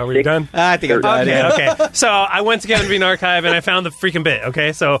 Okay, are we done? I think I'm done. Okay. So I went to Kevin Bean Archive and I found the freaking bit.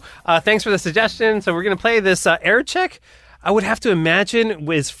 Okay, so thanks for the suggestion. So we're going to play this air check. I would have to imagine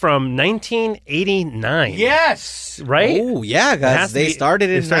was from 1989. Yes. Right? Oh, yeah, guys. They started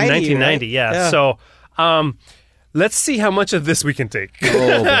in 1990, right? yeah. So let's see how much of this we can take.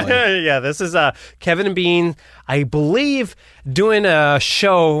 Oh, boy. Yeah, this is Kevin and Bean. I believe doing a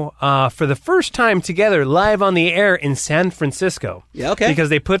show for the first time together live on the air in San Francisco. Yeah, okay. Because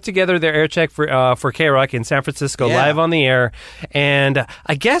they put together their air check for K-Rock in San Francisco live on the air. And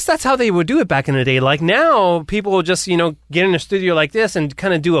I guess that's how they would do it back in the day. Like now, people will just, get in a studio like this and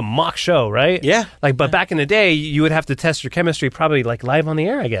kind of do a mock show, right? Yeah. But back in the day, you would have to test your chemistry probably like live on the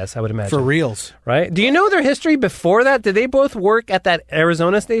air, I guess, I would imagine. For reals. Right? Do you know their history before that? Did they both work at that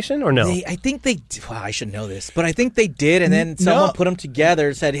Arizona station or no? I think they... Well, I should know this, but I think they did, and then someone put them together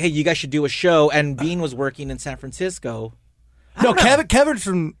and said, hey, you guys should do a show, and Bean was working in San Francisco. No, Kevin's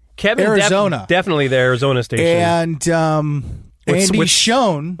from Arizona. Definitely the Arizona station. And Andy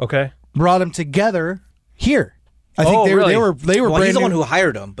Schoen brought them together here. I think they were Well, he's the new. one who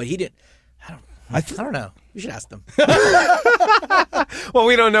hired them, but he didn't... I don't know. You should ask them. Well,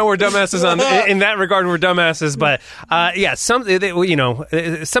 we don't know. We're dumbasses in that regard. We're dumbasses, but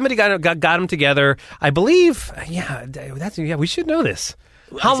somebody got them together. I believe. We should know this.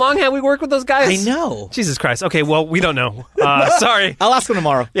 How long have we worked with those guys? I know. Jesus Christ. Okay, well, we don't know. Sorry. I'll ask them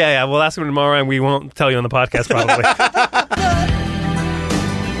tomorrow. Yeah, we'll ask them tomorrow, and we won't tell you on the podcast probably.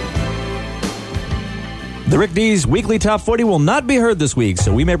 The Rick D's Weekly Top 40 will not be heard this week,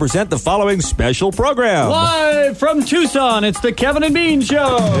 so we may present the following special program. Live from Tucson, it's the Kevin and Bean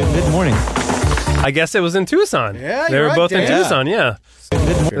Show. Good morning. I guess it was in Tucson. Yeah, they were right, both in Dan. Tucson, yeah.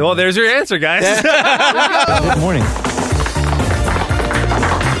 Well, there's your answer, guys. Good morning.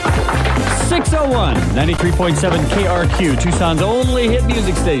 601, 93.7 KRQ, Tucson's only hit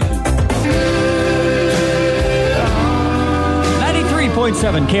music station.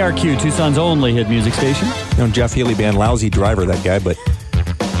 93.7 KRQ, Tucson's only hit music station. Jeff Healy Band, lousy driver, that guy, but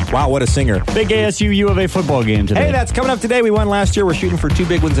wow, what a singer. Big ASU U of A football game today. Hey, that's coming up today. We won last year. We're shooting for 2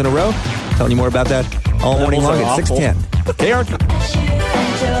 big ones in a row. Telling you more about that all morning long at 6:10. KRQ.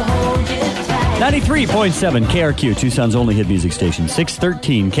 93.7 KRQ, Tucson's only hit music station.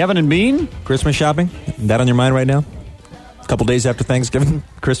 613, Kevin and Bean. Christmas shopping? That on your mind right now? A couple days after Thanksgiving,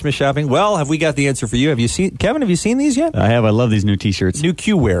 Christmas shopping. Well, have we got the answer for you? Kevin, have you seen these yet? I have. I love these new T-shirts. New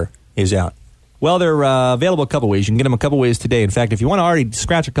Q-Wear is out. Well, they're available a couple ways. You can get them a couple ways today. In fact, if you want to already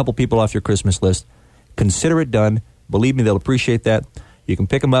scratch a couple people off your Christmas list, consider it done. Believe me, they'll appreciate that. You can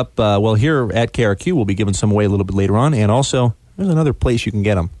pick them up. Here at KRQ, we'll be giving some away a little bit later on. And also, there's another place you can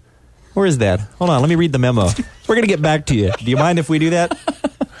get them. Where is that? Hold on, let me read the memo. We're going to get back to you. Do you mind if we do that?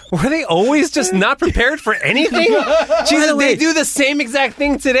 Were they always just not prepared for anything? Jesus, they do the same exact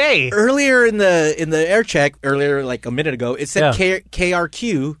thing today. Earlier in the air check, like a minute ago, it said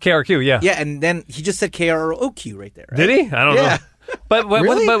KRQ. KRQ, yeah. Yeah, and then he just said KROQ right there. Right? Did he? I don't know. But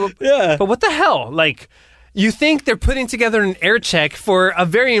what the hell? Like, you think they're putting together an air check for a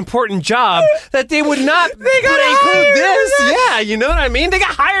very important job that they would not include this? Yeah, you know what I mean? They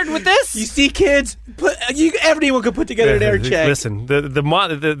got hired with this. You see, kids, everyone could put together an air check. Listen, what am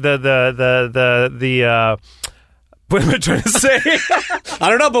I trying to say? I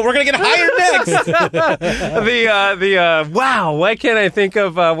don't know, but we're gonna get hired next. Wow, why can't I think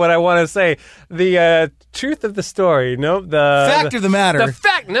of what I want to say? The truth of the story. Nope. The fact of the matter. The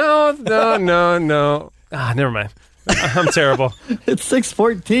fact. No. Never mind. I'm terrible. It's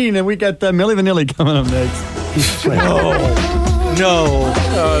 6:14, and we got Milli Vanilli coming up next. No.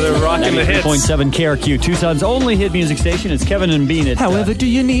 Oh, they're rocking the hits. 93.7 KRQ, Tucson's only hit music station. It's Kevin and Bean. However, do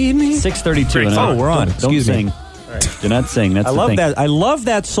you need me? 6:32. Oh, we're on. Excuse me. Sing. Do not sing. That's I love that. I love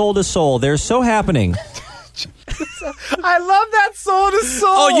that soul to soul. They're so happening. I love that soul to soul.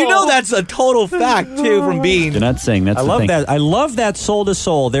 Oh, you know that's a total fact too from Bean. Do not sing. That's I love that. I love that soul to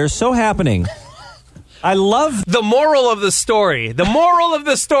soul. They're so happening. I love the moral of the story. The moral of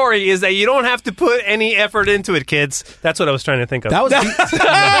the story is that you don't have to put any effort into it, kids. That's what I was trying to think of. That was.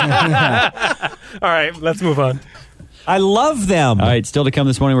 All right, let's move on. I love them. All right, still to come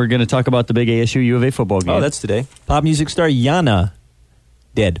this morning, we're going to talk about the big ASU U of A football game. Oh, that's today. Pop music star Yana,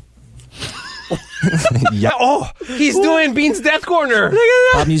 dead. Oh, he's doing Bean's Death Corner. Look at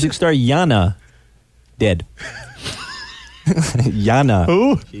that. Pop music star Yana, dead. Yana.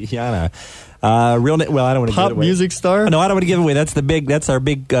 Who? Yana. Well, I don't want to give it away. Pop music star? No, I don't want to give it away. That's our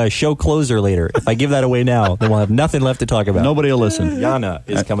big show closer later. If I give that away now, then we'll have nothing left to talk about. Nobody will listen. Yana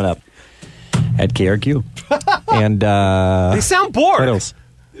is coming up. At KRQ. And they sound bored. What else?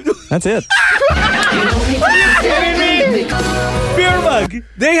 That's it. Are you kidding me? Beer Mug,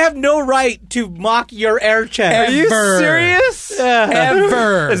 they have no right to mock your air check. Are you serious?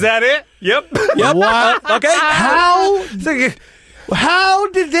 Ever. Is that it? Yep. What? Okay. How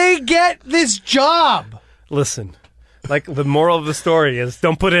did they get this job? Listen, like the moral of the story is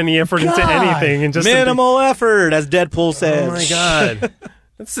don't put any effort into anything and just minimal effort, as Deadpool says. Oh my God.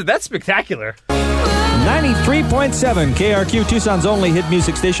 That's spectacular. 93.7 KRQ, Tucson's only hit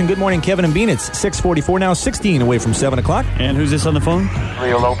music station. Good morning, Kevin and Bean. It's 6:44 now, 16 away from 7 o'clock. And who's this on the phone?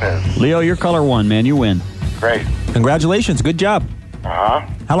 Leo Lopez. Leo, you're caller 1, man. You win. Great. Congratulations. Good job. Uh-huh.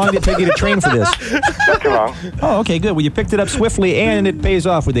 How long did it take you to train for this? Not too long. Oh, okay, good. Well, you picked it up swiftly, and it pays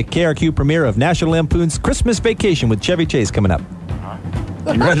off with the KRQ premiere of National Lampoon's Christmas Vacation with Chevy Chase coming up.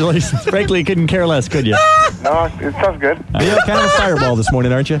 Congratulations. Frankly, you couldn't care less, could you? No, it sounds good. You're kind of a fireball this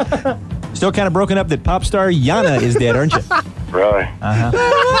morning, aren't you? Still kind of broken up that pop star Yana is dead, aren't you? Really?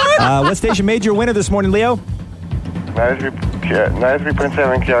 Uh-huh. What station made your winner this morning, Leo?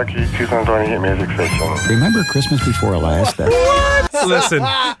 93.7 KRQ, Tucson's only hit music station. Remember Christmas Before Last? Listen.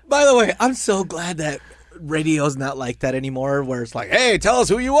 By the way, I'm so glad that radio's not like that anymore, where it's like, hey, tell us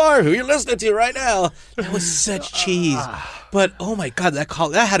who you are, who you're listening to right now. That was such cheese. But, oh my God, that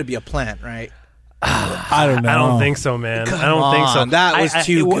had to be a plant, right? I don't know. I don't think so, man. Come I don't think so. on, that was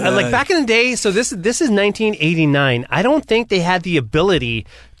too good. Like back in the day, so this is 1989. I don't think they had the ability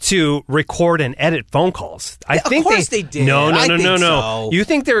to record and edit phone calls. I think of course they did. No. I think so. You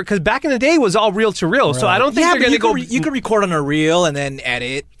think they're, because back in the day it was all reel to reel. So I don't think they're going to go. You could record on a reel and then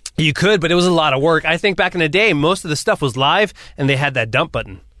edit. You could, but it was a lot of work. I think back in the day, most of the stuff was live, and they had that dump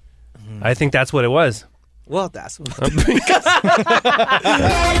button. I think that's what it was. Well, that's what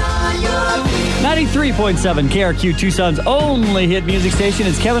 93.7 KRQ, Tucson's only hit music station.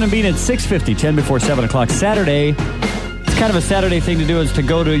 It's Kevin and Bean at 6:50, 10 before 7 o'clock Saturday. It's kind of a Saturday thing to do, is to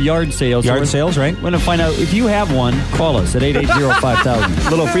go to yard sales. Yard sales, right? We're going to find out if you have one. Call us at 880-5000.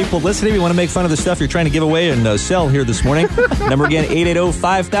 Little free publicity. We want to make fun of the stuff you're trying to give away and sell here this morning. Number again,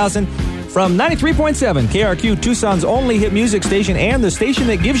 880-5000. From 93.7 KRQ, Tucson's only hit music station and the station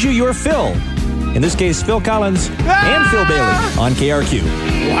that gives you your fill. In this case, Phil Collins and Phil Bailey on KRQ.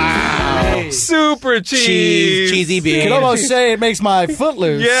 Wow. Super cheesy bean. You can almost say it makes my foot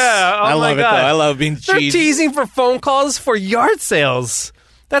loose. Yeah. Oh I my love it, God. though. I love being They're cheesy. teasing for phone calls for yard sales.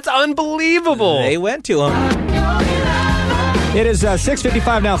 That's unbelievable. They went to him. It is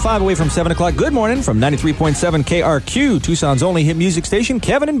 6:55 now, 5 away from 7 o'clock. Good morning from 93.7 KRQ, Tucson's only hit music station.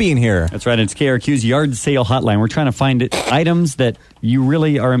 Kevin and Bean here. That's right. It's KRQ's yard sale hotline. We're trying to find items that you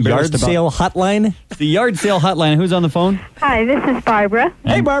really are embarrassed Yard about. sale hotline? The yard sale hotline. Who's on the phone? Hi, this is Barbara.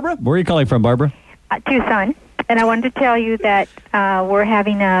 Hey, Barbara. Where are you calling from, Barbara? Tucson. And I wanted to tell you that we're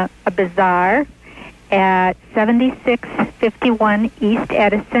having a bazaar at 7651 East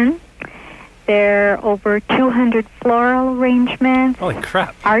Edison. There are over 200 floral arrangements. Holy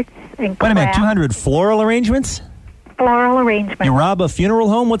crap. Arts and crafts. Wait a minute, 200 floral arrangements? Floral arrangements. You rob a funeral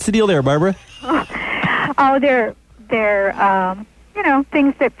home? What's the deal there, Barbara? Oh, they're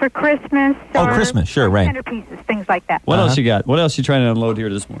things that for Christmas. Oh, or Christmas, sure, right. Centerpieces, things like that. What else you got? What else you trying to unload here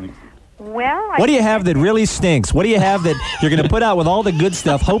this morning? Well, What do you have that really stinks? What do you have that you're going to put out with all the good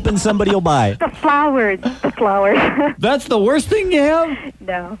stuff, hoping somebody will buy? The flowers. That's the worst thing you have?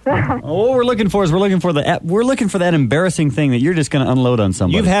 No. What we're looking for is we're looking for that embarrassing thing that you're just going to unload on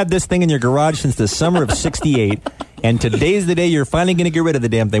somebody. You've had this thing in your garage since the summer of '68, and today's the day you're finally going to get rid of the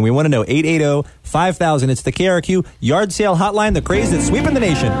damn thing. We want to know 880-5000. It's the KRQ yard sale hotline, the craze that's sweeping the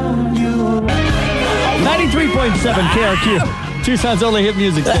nation. 93.7 KRQ, Tucson's only hit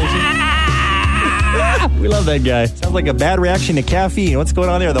music station. We love that guy. Sounds like a bad reaction to caffeine. What's going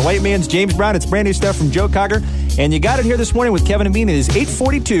on there? The white man's James Brown. It's brand new stuff from Joe Cocker. And you got it here this morning with Kevin and Bean. It is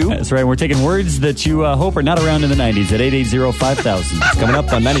 8:42. That's right. We're taking words that you hope are not around in the 90s at 880-5000. It's coming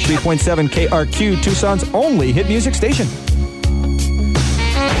up on 93.7 KRQ, Tucson's only hit music station.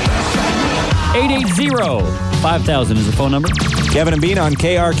 880-5000 is the phone number. Kevin and Bean on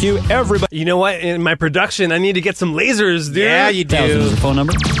KRQ. Everybody. You know what? In my production, I need to get some lasers, dude. Yeah, you do. 1000 is the phone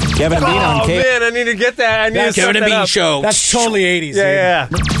number. Kevin and Bean on KRQ. Oh, man, I need to get that. I need to Kevin set and that Bean up. show. That's totally 80s. Yeah.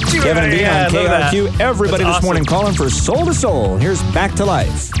 Kevin and Bean Yeah, on I love that. KRQ. Everybody That's this morning awesome. calling for Soul to Soul. Here's Back to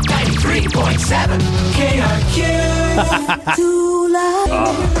Life. 93.7 KRQ.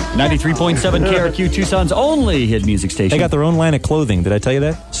 93.7 KRQ, Tucson's only hit music station. They got their own line of clothing. Did I tell you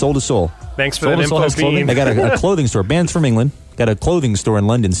that? Soul to Soul. Thanks for Soul that to Soul info, has clothing. Bean. They got a clothing store. Bands from England. Got a clothing store in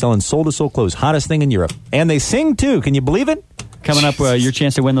London selling Soul to Soul clothes. Hottest thing in Europe. And they sing too. Can you believe it? Coming up, your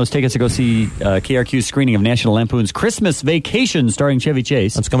chance to win those tickets to go see KRQ's screening of National Lampoon's Christmas Vacation starring Chevy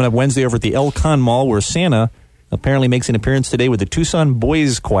Chase. That's coming up Wednesday over at the El Con Mall, where Santa apparently makes an appearance today with the Tucson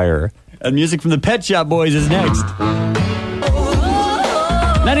Boys Choir. And music from the Pet Shop Boys is next.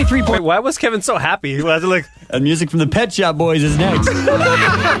 93. Wait, why was Kevin so happy? He was like, and music from the Pet Shop Boys is next.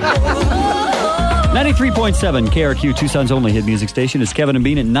 93.7 KRQ, Tucson's only hit music station. It's Kevin and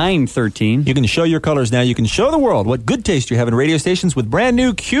Bean at 9:13. You can show your colors now. You can show the world what good taste you have in radio stations with brand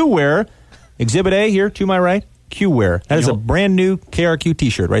new Q-Wear. Exhibit A here to my right. QWare. That is a brand new KRQ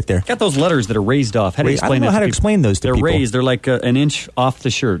T-shirt right there. Got those letters that are raised off. How do you explain I don't know that how to to people? explain those to They're people. raised. They're like an inch off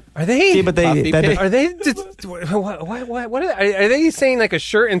the shirt. Are they? See, but they Are they? What are they saying? Like a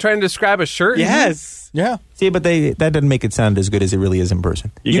shirt and trying to describe a shirt? Yeah. See, but that doesn't make it sound as good as it really is in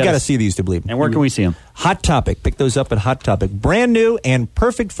person. You got to see these to believe me. And where can we see them? Hot Topic. Pick those up at Hot Topic. Brand new and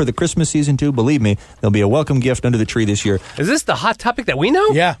perfect for the Christmas season, too. Believe me, there'll be a welcome gift under the tree this year. Is this the Hot Topic that we know?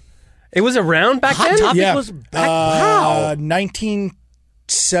 Yeah. It was around back then? Hot Topic Yeah. was back. Wow.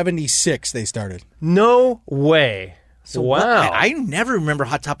 1976 they started. No way. So wow. what? I never remember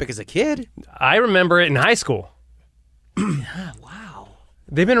Hot Topic as a kid. I remember it in high school. Wow.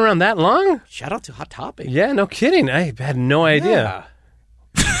 They've been around that long? Shout out to Hot Topic. Yeah, no kidding. I had no idea.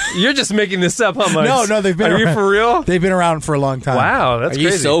 You're just making this up, huh, Mike? No, they've been Are around. you for real? They've been around for a long time. Wow, that's Are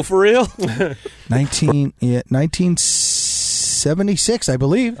crazy. you so for real? 1976, I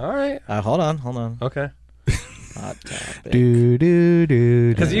believe. All right. Hold on. Okay. Hot Topic.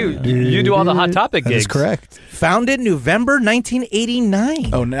 Because you do all the Hot Topic gigs. That is correct. Founded November 1989.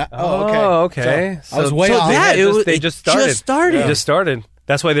 Oh, okay. Oh, okay. So, I was way off. They just started. They just started.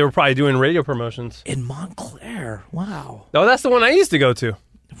 That's why they were probably doing radio promotions. In Montclair. Wow. Oh, that's the one I used to go to.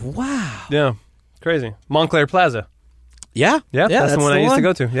 Wow. Yeah. Crazy. Montclair Plaza. Yeah. Yeah, that's the one I used to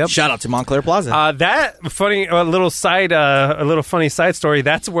go to. Yep. Shout out to Montclair Plaza. That funny a little funny side story.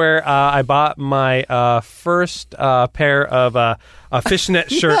 That's where I bought my first pair of a fishnet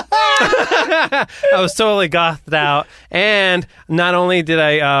shirt. I was totally gothed out, and not only did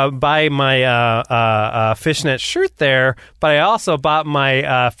I buy my fishnet shirt there, but I also bought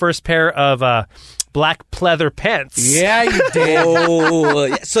my first pair of black pleather pants. Yeah, you did.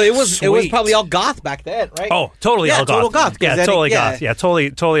 So it was probably all goth back then, right? Oh, totally all goth. Total goth. Yeah, totally goth. Yeah,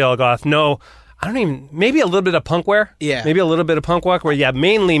 totally all goth. No, I don't even. Maybe a little bit of punk wear. Yeah. Maybe a little bit of punk wear. Where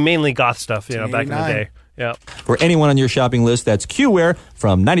mainly goth stuff. Back in the 89. day. Yeah. For anyone on your shopping list, that's QWare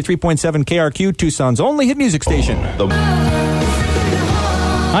from 93.7 KRQ, Tucson's only hit music station.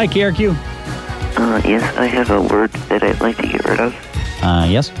 Hi, KRQ. Yes, I have a word that I'd like to get rid of.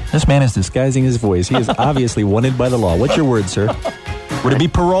 Yes. This man is disguising his voice. He is obviously wanted by the law. What's your word, sir? Would it be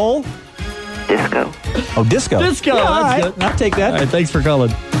parole? Disco. Oh, disco. Disco. Yeah, all That's right. good. I'll take that. All right, thanks for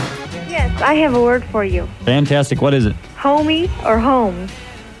calling. Yes, I have a word for you. Fantastic. What is it? Homie or Holmes?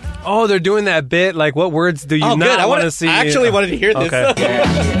 Oh, they're doing that bit. Like, what words do you Oh, not good. want to see? I actually wanted to hear this. Okay.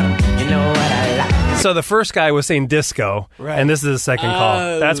 So the first guy was saying disco, and this is the second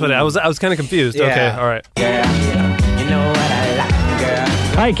call. That's what I was kind of confused. Yeah. Okay, all right.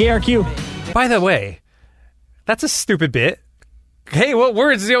 Hi, KRQ. By the way, that's a stupid bit. Hey, what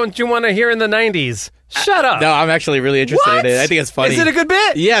words don't you want to hear in the 90s? Shut up. No, I'm actually really interested in it. I think it's funny. Is it a good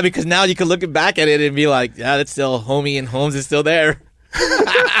bit? Yeah, because now you can look back at it and be like, yeah, that's still Homie and Holmes is still there.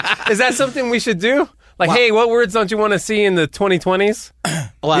 Is that something we should do? Like, hey, what words don't you want to see in the 2020s?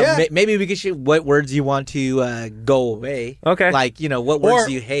 Well, Yeah. maybe we could shoot what words you want to go away. Okay. Like, what words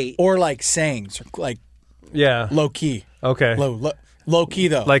do you hate? Or like sayings, or like Yeah. low key. Okay. Low key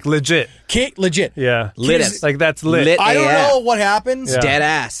though. Like legit. Legit. Yeah. Lit. Kids- Like that's lit. Lit. I don't AF. know what happens. Yeah. Dead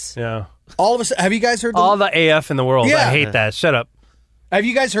ass. Yeah. All of a sudden, have you guys heard? All the AF in the world. Yeah. I hate that. Shut up. Have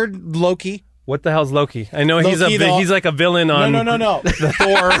you guys heard low key? What the hell's Loki? I know he's Loki, the- he's like a villain on No. the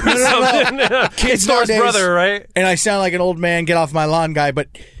Thor or something. Kids It's Thor's nowadays- brother, right? And I sound like an old man, get off my lawn guy, but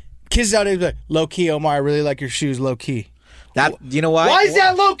kids nowadays be like, low key, Omar, I really like your shoes, low key. That you know why? Why is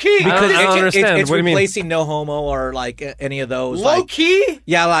that low key? Because I don't understand. it's What do you mean? replacing no homo or like any of those. Low like, key?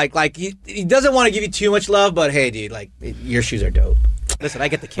 Yeah, like he doesn't want to give you too much love, but hey, dude, like your shoes are dope. Listen, I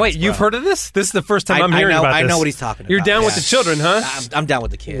get the kids. Wait, you've heard of this? This is the first time I'm hearing about this. I know what he's talking about. You're down with Yeah. the children, huh? I'm down with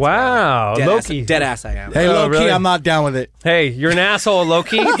the kids. Wow, Dead Loki. ass, dead ass I am. Hey, Oh, low key, really? I'm not down with it. Hey, you're an asshole,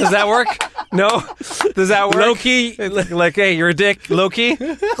 Loki. Does that work? No? Does that work? Low-key. Like, hey, you're a dick, Loki?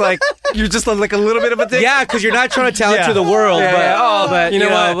 Like, you're just like a little bit of a dick? Yeah, because you're not trying to tell it Yeah. to the world. Yeah, but, yeah. Oh, but you know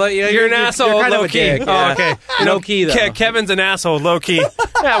what? But, you're an asshole, you're kind of a low-key. dick, yeah. Oh, okay. Low-key, though. Kevin's an asshole, low-key.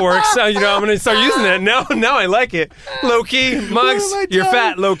 That works. So, I'm going to start using that. Now I like it. Low-key, Muggs, you're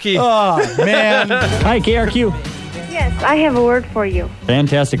fat, low-key. Oh, man. Hi, KRQ. Yes, I have a word for you.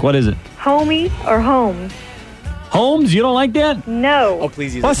 Fantastic. What is it? Homie or Holmes? Holmes, you don't like that? No. Oh,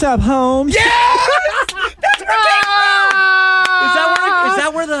 please use What's up, Holmes? Is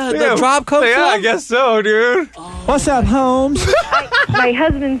that where the drop comes Yeah, from? I guess so, dude. What's up, Holmes? My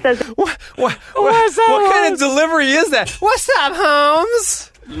husband says, What kind of delivery is that? What's up, Holmes?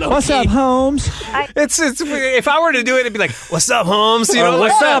 What's up, Holmes? It's if I were to do it, it'd be like, "What's up, Holmes?" You know,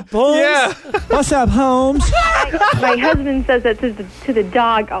 what's like up, Holmes? Yeah. What's up, Holmes? my husband says that to the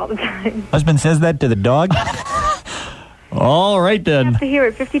dog all the time. Husband says that to the dog? All right, then. To hear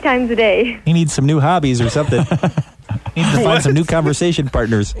it 50 times a day. He needs some new hobbies or something. Needs to find some new conversation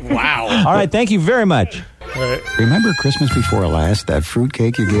partners. Wow. All right, thank you very much. Remember Christmas before last, that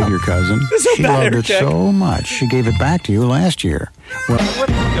fruitcake you gave your cousin? She loved it so much, she gave it back to you last year. Well,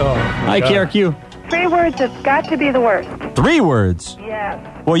 Hi, KRQ. 3 words that's got to be the worst. 3 words?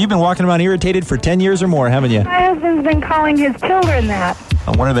 Yes. Boy, you've been walking around irritated for 10 years or more, haven't you? My husband's been calling his children that.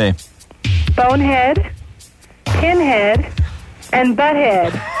 What are they? Bonehead, pinhead, and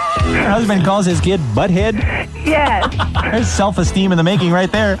butthead. Your husband calls his kid butthead? Yes. There's self-esteem in the making right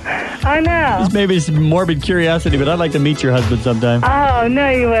there. I know. This may be some morbid curiosity, but I'd like to meet your husband sometime. Oh, no,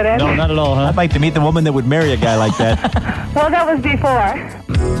 you wouldn't. No, not at all, huh? I'd like to meet the woman that would marry a guy like that. Well, that was before.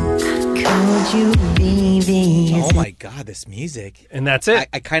 Oh my God, this music. And that's it.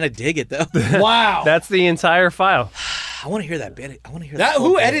 I kind of dig it though. Wow. That's the entire file. I want to hear that bit. I want to hear That that.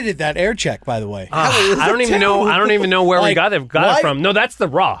 who edited that air check, by the way? I don't even know. I don't even know where we got it from. No, that's the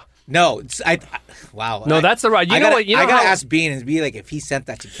raw. No, wow. No, that's the raw. You know what? You know I gotta how- ask Bean and be like if he sent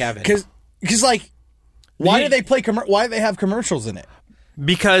that to Kevin. Because like, why do they play? Why do they have commercials in it?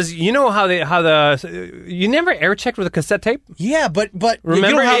 Because you know how you never air checked with a cassette tape. Yeah, but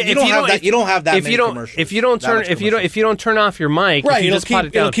remember you don't have that many commercials. If you don't turn off your mic, right? if you just pot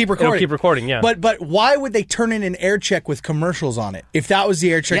it down, it'll keep recording. It'll keep recording. Yeah. But why would they turn in an air check with commercials on it? If that was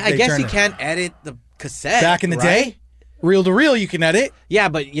the air check, Yeah, I they guess turned you on? can't edit the cassette. Back in the right? day, reel to reel, you can edit. Yeah,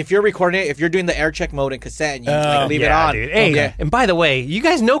 but if you're recording it, if you're doing the air check mode in cassette and you leave it on, dude. Hey, okay. and by the way, you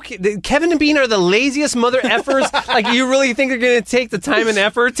guys know Kevin and Bean are the laziest mother effers. Like, you really think they're going to take the time and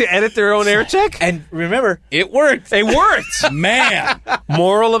effort to edit their own air check? And remember, it worked. It worked, man.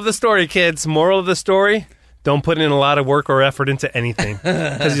 Moral of the story, kids. Moral of the story. Don't put in a lot of work or effort into anything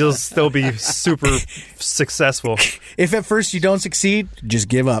because you'll still be super successful. If at first you don't succeed, just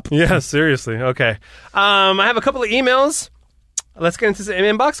give up. Yeah, seriously. Okay. I have a couple of emails. Let's get into the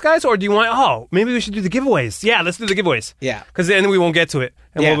inbox, guys, or do you want... maybe we should do the giveaways. Yeah, let's do the giveaways. Yeah. Because then we won't get to it,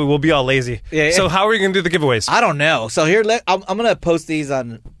 and we'll be all lazy. Yeah. So how are we going to do the giveaways? I don't know. So here, I'm going to post these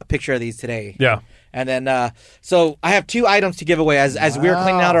on a picture of these today. Yeah. And then, so I have 2 items to give away as we were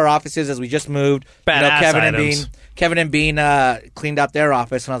cleaning out our offices as we just moved. Badass Kevin and Bean cleaned out their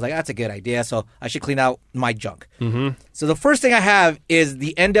office, and I was like, that's a good idea. So I should clean out my junk. Mm-hmm. So the first thing I have is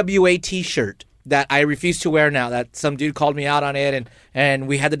the NWA T-shirt that I refuse to wear now. That some dude called me out on it, and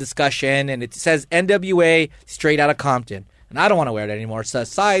we had the discussion, and it says NWA straight out of Compton, and I don't want to wear it anymore. It's a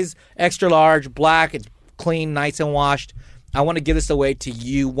size extra large, black. It's clean, nice and washed. I want to give this away to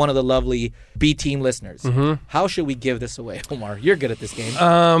you, one of the lovely B-Team listeners. Mm-hmm. How should we give this away, Omar? You're good at this game.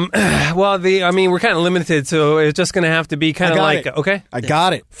 Well, we're kind of limited, so it's just going to have to be kind of like... Okay? I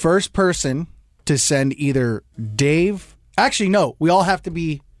got it. First person to send either Dave... Actually, no. We all have to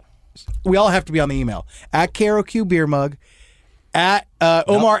be on the email. At KROQ Beer Mug, at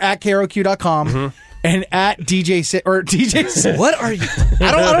Omar at KROQ.com, Mm-hmm. and at DJ Sin. What are you?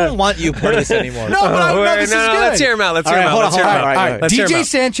 I don't want you part of this anymore. No, but this is good. Let's hear him out. Let's hear him out. All right. DJ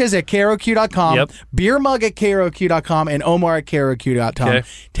Sanchez at KROQ.com, Yep. Beer Mug at KROQ.com, and Omar at KROQ.com. Okay.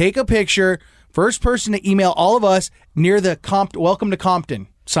 Take a picture. First person to email all of us near the Welcome to Compton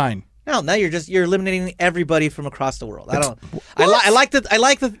sign. No, now you're eliminating everybody from across the world. I like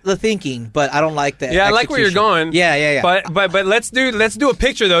the thinking, but I don't like the Yeah, I like where you're going. Yeah. But let's do a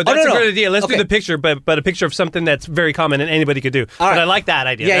picture though. That's a no. good idea. Let's do Okay. the picture, but a picture of something that's very common and anybody could do. But I like that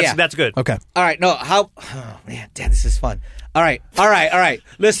idea. Yeah, That's good. Okay. All right. No, oh man, damn, this is fun. All right.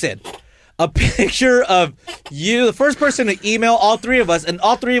 Listen, a picture of you, the first person to email all 3 of us, and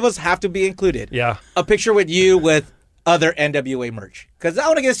all 3 of us have to be included. Yeah. A picture with you with other NWA merch, because I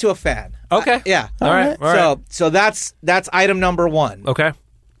want to get this to a fan. Okay. Yeah. All right. So that's item number 1. Okay.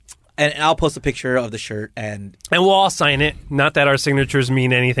 And I'll post a picture of the shirt, and we'll all sign it. Not that our signatures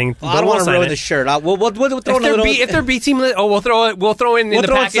mean anything. I don't want to ruin the shirt. We'll throw in a little. If they're B team, we'll throw in the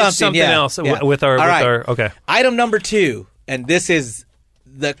package something else with our. Okay. Item number 2, and this is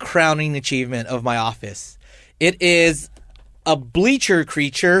the crowning achievement of my office. It is a bleacher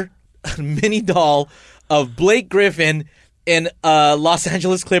creature, a mini doll of Blake Griffin in a Los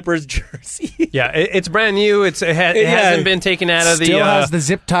Angeles Clippers jersey. Yeah, it's brand new. It hasn't been taken out of the. Still has the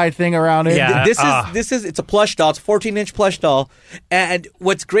zip tie thing around it. Yeah, This is it's a plush doll. It's a 14-inch plush doll, and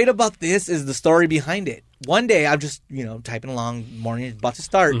what's great about this is the story behind it. One day, I'm just typing along, morning is about to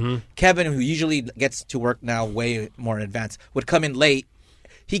start. Mm-hmm. Kevin, who usually gets to work now way more in advance, would come in late.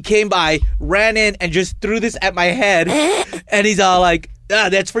 He came by, ran in, and just threw this at my head, and he's all like,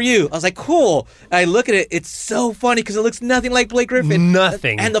 that's for you. I was like, cool. And I look at it. It's so funny because it looks nothing like Blake Griffin.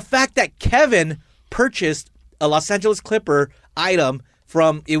 Nothing. And the fact that Kevin purchased a Los Angeles Clipper item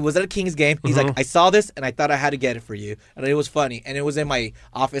it was at a Kings game. He's like, I saw this and I thought I had to get it for you. And it was funny. And it was in my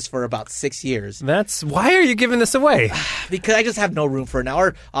office for about 6 years. Why are you giving this away? Because I just have no room for it now.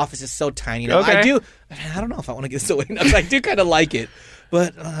 Our office is so tiny. Okay. I don't know if I want to give this away. I do kind of like it.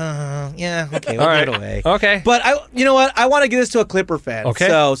 But, yeah, okay, we'll give it away. Okay. But, you know what? I want to give this to a Clipper fan. Okay.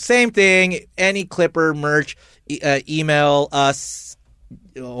 So, same thing. Any Clipper merch, email us.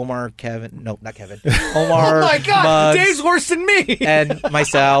 Omar, Kevin. No, not Kevin. Omar. Oh, my God. Muggs, Dave's worse than me. And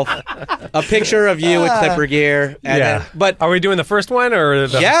myself. A picture of you with Clipper gear. And then, but are we doing the first one or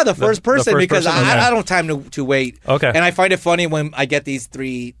the first person? Because person? I don't have time to wait. Okay. And I find it funny when I get these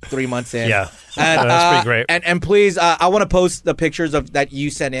three months in. Yeah. And, That's pretty great. And please, I want to post the pictures of that you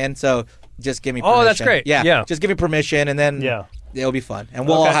sent in. So just give me permission. Oh, that's great. Yeah. Just give me permission, and then it'll be fun, and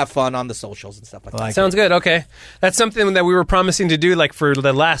we'll all have fun on the socials and stuff like that. Sounds good. Okay, that's something that we were promising to do, like for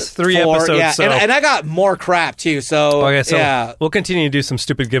the last 3 episodes. Yeah, so. and I got more crap too. So we'll continue to do some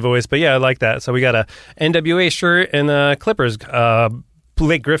stupid giveaways. But yeah, I like that. So we got a NWA shirt and Clippers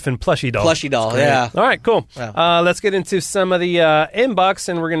Blake Griffin plushie doll. Yeah. All right, cool. Let's get into some of the inbox,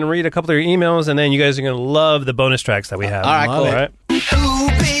 and we're going to read a couple of your emails, and then you guys are going to love the bonus tracks that we have. All right, cool. All right. Ooh,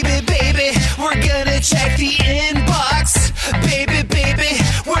 baby, we're gonna check the inbox. Baby,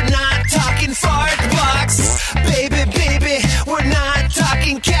 we're not talking fart box. Baby, we're not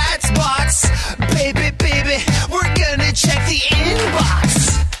talking cat's box. Baby, we're gonna check the inbox.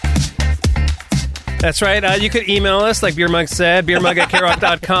 That's right. You could email us, like Beer Mug said,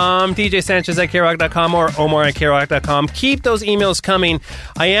 beermug@krock.com, DJ Sanchez at krock.com, or Omar at krock.com. Keep those emails coming.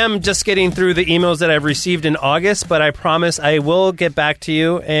 I am just getting through the emails that I've received in August, but I promise I will get back to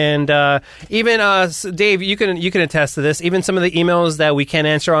you. And even Dave, you can attest to this. Even some of the emails that we can't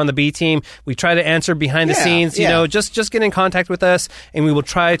answer on the B team, we try to answer behind the scenes. You know, just get in contact with us, and we will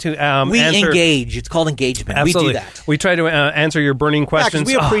try to answer. Engage. It's called engagement. Absolutely. We do that. We try to answer your burning questions.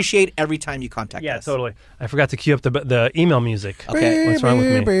 We appreciate every time you contact us. Totally. I forgot to cue up the email music. Okay. What's wrong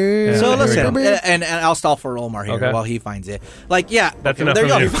with me? Yeah, so listen, and I'll stall for Omar here while he finds it. That's enough there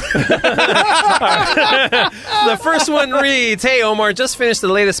from you you. The first one reads, "Hey Omar, just finished the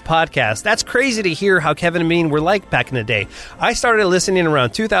latest podcast. That's crazy to hear how Kevin and Bean were like back in the day. I started listening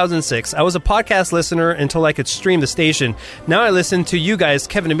around 2006. I was a podcast listener until I could stream the station. Now I listen to you guys,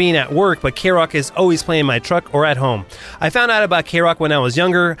 Kevin and Bean, at work, but K-Rock is always playing in my truck or at home. I found out about K-Rock when I was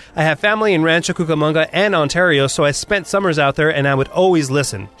younger. I have family in Rancho Cucamonga and Ontario, so I spent summers out there and I would always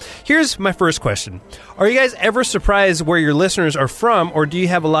listen. Here's my first question. Are you guys ever surprised where your listeners are from, or do you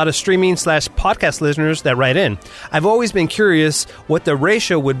have a lot of streaming/podcast listeners that write in? I've always been curious what the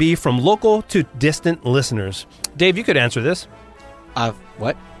ratio would be from local to distant listeners." Dave, you could answer this.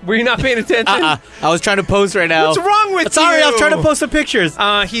 What? Were you not paying attention? I was trying to post right now. What's wrong with you? Sorry, I was trying to post some pictures.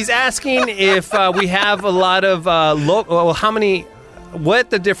 He's asking if we have a lot of what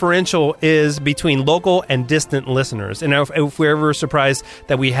the differential is between local and distant listeners, and if we're ever surprised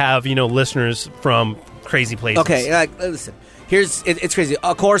that we have listeners from crazy places. Okay, listen. It's crazy.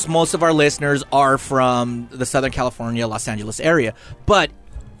 Of course, most of our listeners are from the Southern California, Los Angeles area, but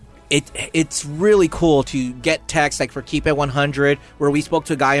it's really cool to get texts like for Keep It 100, where we spoke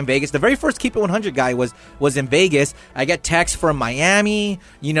to a guy in Vegas. The very first Keep It 100 guy was in Vegas. I get texts from Miami,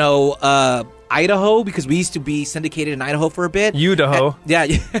 Idaho, because we used to be syndicated in Idaho for a bit. Idaho.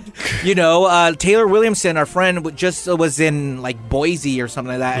 Taylor Williamson, our friend, just was in like Boise or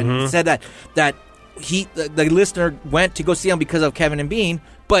something like that, and said that the listener went to go see him because of Kevin and Bean,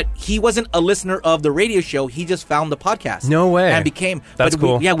 but he wasn't a listener of the radio show. He just found the podcast. No way. And became. That's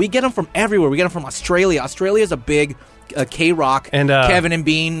cool. We get them from everywhere. We get them from Australia. Australia's a big K-Rock and Kevin and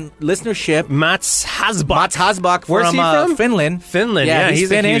Bean listenership. Mats Hasbach. Where's he from? Finland. Yeah, he's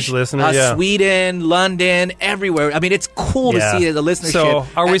Finnish. A huge listener. Sweden, London, everywhere. I mean, it's cool to see the listenership. So,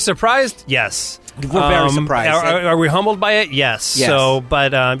 are we surprised? Yes. We're very surprised. Are we humbled by it? Yes. So,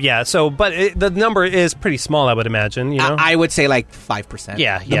 but the number is pretty small, I would imagine. I would say like 5%.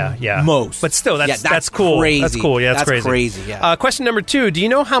 Yeah. Most. But still, that's cool. Crazy. That's cool. Yeah, that's crazy. Yeah. Question number 2: do you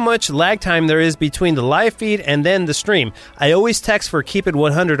know how much lag time there is between the live feed and then the stream? I always text for Keep It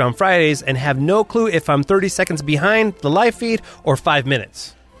 100 on Fridays and have no clue if I'm 30 seconds behind the live feed or 5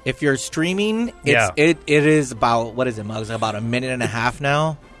 minutes. If you're streaming, it is about, what is it, Muggs? About a minute and a half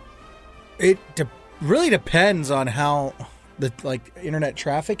now. It really depends on how the internet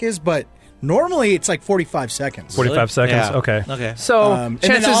traffic is, but normally it's like 45 seconds. 45 seconds. Yeah. Okay. So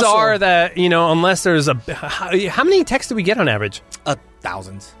chances are that unless there's how many texts do we get on average?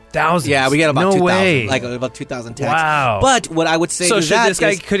 thousands. Thousands? Yeah, we get about No 2,000. way. Like about 2,000 texts. Wow. But what I would say So to should that this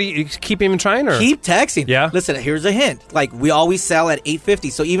guy, is could he keep even trying? Or? keep texting. Yeah. Listen, here's a hint. Like, we always sell at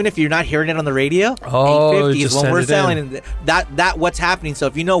 $8.50. So even if you're not hearing it on the radio, Oh, $8.50 is just when send we're it selling. in. And that what's happening. So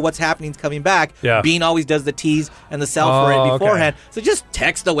if you know what's happening is coming back, Yeah. Bean always does the tease and the sell for Oh, it okay. beforehand. So just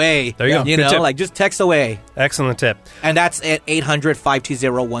text away. There you go. You Good know, tip. like just text away. Excellent tip. And that's at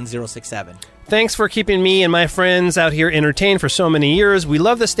 800-520-1067. Thanks for keeping me and my friends out here entertained for so many years. We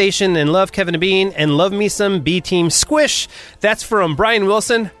love the station and love Kevin and Bean and love me some B-Team Squish. That's from Brian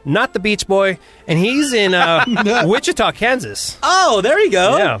Wilson, not the Beach Boy, and he's in Wichita, Kansas. Oh, there you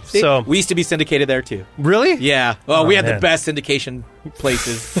go. Yeah, See, so- we used to be syndicated there too. Really? Yeah. Well, Oh, we had man. the best syndication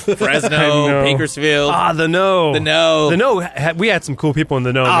places: I Fresno, know. Bakersfield. The No. The No. The No. We had some cool people in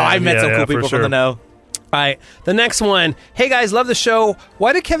the No. Oh, man. I met Yeah, some yeah, cool for people sure. from the No. All right, the next one. Hey guys, love the show.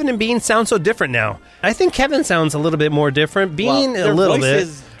 Why do Kevin and Bean sound so different now? I think Kevin sounds a little bit more different. Bean Well, their a little bit,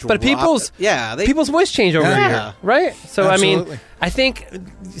 voices but drop. people's they- people's voice change over Yeah. here, right? So I Absolutely. mean, I think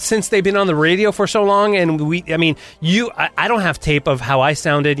since they've been on the radio for so long, and I don't have tape of how I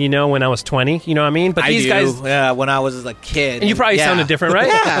sounded, when I was 20. You know what I mean? But these guys. Yeah, when I was a kid. And you probably Yeah. sounded different, right?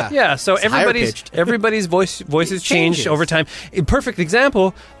 Yeah. Yeah. So It's higher pitched. everybody's voices change changes. over time. A perfect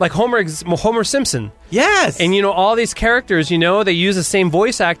example, like Homer Simpson. Yes. And all these characters, they use the same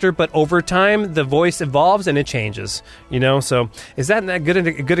voice actor, but over time the voice evolves and it changes. So is that a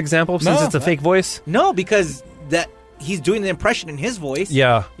good example since No. it's a fake voice? No, because he's doing the impression in his voice.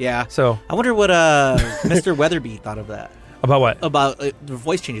 Yeah. Yeah. So I wonder what Mr. Weatherby thought of that. about what? About the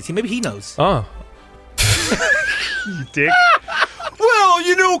voice changes. Maybe he knows. Oh. You dick.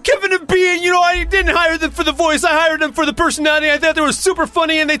 Well, Kevin and Bean, I didn't hire them for the voice. I hired them for the personality. I thought they were super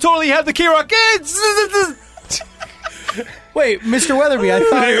funny, and they totally have the K-Rock. Wait, Mr. Weatherby, I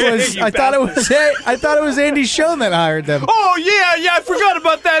thought it was You I thought it was Andy Schoen that hired them. Oh, yeah, I forgot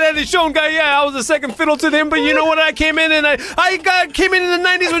about that Andy Schoen guy. Yeah, I was a second fiddle to them, but you know what? I came in and I came in the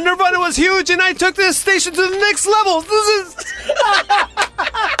 90s when Nirvana was huge, and I took this station to the next level. This is...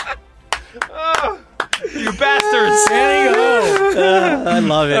 You bastards. There you go. I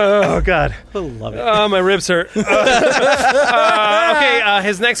love it. Oh, God. I love it. Oh, my ribs hurt.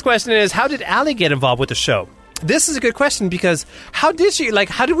 His next question is, how did Allie get involved with the show? This is a good question because how did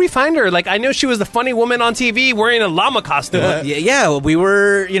we find her? I know she was the funny woman on TV wearing a llama costume. Yeah, we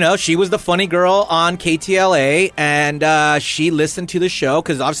were, she was the funny girl on KTLA, and she listened to the show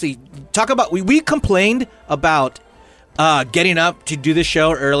because obviously, we complained about getting up to do the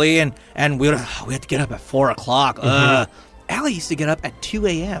show early, and we had to get up at 4 o'clock. Allie used to get up at 2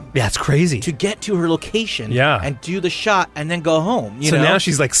 a.m. Yeah, it's crazy. To get to her location and do the shot and then go home. So now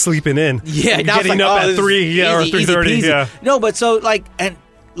she's sleeping in. Yeah, now it's getting up at 3 or 3:30. Yeah. No, but so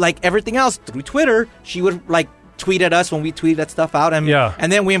everything else through Twitter, she would tweet at us when we tweeted that stuff out, and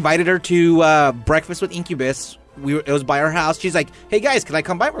then we invited her to breakfast with Incubus. It was by our house. She's like, "Hey guys, can I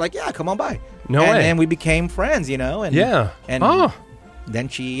come by?" We're like, "Yeah, come on by." No way. And we became friends, and Yeah. and then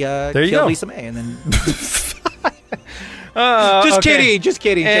she There you killed go. Lisa May, and then Just okay.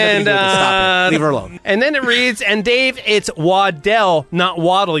 kidding. And, Stop it. Leave her alone. And then it reads, and Dave, it's Waddell, not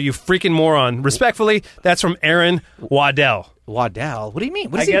Waddle, you freaking moron. Respectfully, that's from Aaron Waddell. Waddell? What do you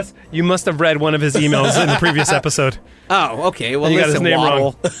mean? I guess you must have read one of his emails in the previous episode. Oh, okay. Well, You got listen, his name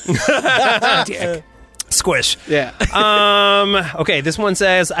Waddle. wrong. Dick. Squish. Yeah. Okay, this one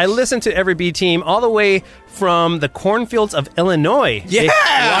says, I listen to every B team all the way from the cornfields of Illinois. Yeah! Wow.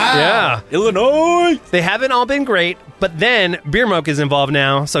 Yeah. Illinois! They haven't all been great, but then Beer Mug is involved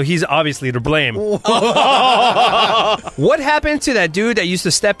now, so he's obviously to blame. What happened to that dude that used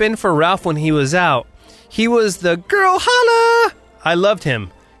to step in for Ralph when he was out? He was the girl holla. I loved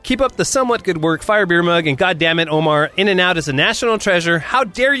him. Keep up the somewhat good work, Fire Beer Mug, and goddammit, Omar, In and Out is a national treasure. How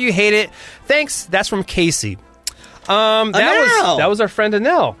dare you hate it? Thanks. That's from Casey. That was our friend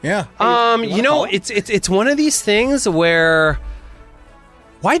Anel. Yeah. It's one of these things where.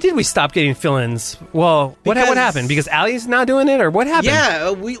 Why did we stop getting fill-ins? Well, what happened? Because Allie's not doing it, or what happened? Yeah,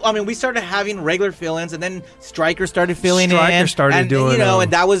 we started having regular fill-ins, and then Stryker started filling in. Stryker started doing and them.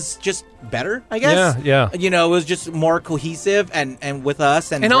 and that was just better, I guess. Yeah. It was just more cohesive, and with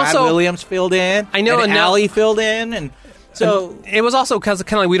us, and And Brad also- Williams filled in. I know, and and now- Allie filled in, and so it was also kind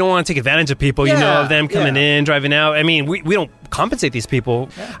of like we don't want to take advantage of people, of them coming in, driving out. I mean, we don't compensate these people.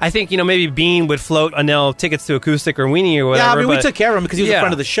 Yeah. I think, maybe Bean would float Anel tickets to Acoustic or Weenie or whatever. Yeah, I mean, we took care of him because he was a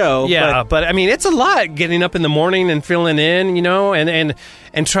friend of the show. Yeah, but I mean, it's a lot getting up in the morning and filling in,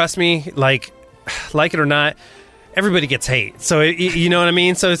 and trust me, like it or not, everybody gets hate. So you know what I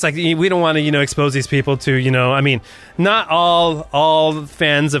mean. So it's like we don't want to expose these people to I mean, not all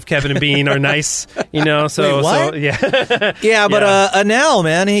fans of Kevin and Bean are nice. So Wait, what? So yeah, Yeah, but Anel,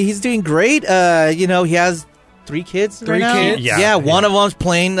 man, he's doing great. He has 3 kids. Three now. kids? Yeah, one of them's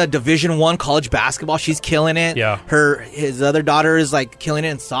playing the Division I college basketball. She's killing it. Yeah. His other daughter is like killing it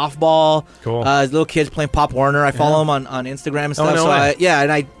in softball. Cool. His little kid's playing Pop Warner. I follow him on Instagram and stuff. no so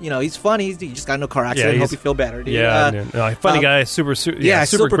way. he's funny. He just got in a car accident. Hope you feel better, dude. Yeah, funny guy, super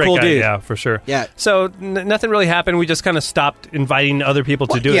great cool guy, dude. yeah, for sure. Yeah. So nothing really happened. We just kind of stopped inviting other people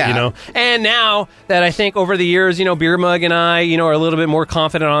to do it, And now that I think over the years, Beer Mug and I, are a little bit more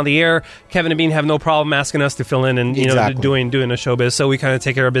confident on the air, Kevin and Bean have no problem asking us to fill in and doing a showbiz. So we kind of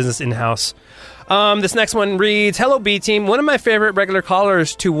take care of business in house. This next one reads, "Hello, B Team. One of my favorite regular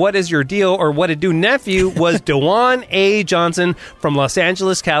callers to What Is Your Deal or What It Do Nephew was Dewan A. Johnson from Los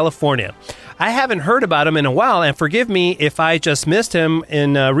Angeles, California. I haven't heard about him in a while, and forgive me if I just missed him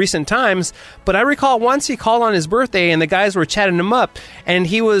in recent times, but I recall once he called on his birthday and the guys were chatting him up, and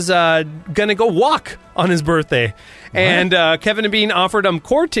he was going to go walk on his birthday. And Kevin and Bean offered him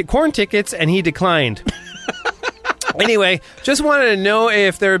corn tickets, and he declined." Anyway, just wanted to know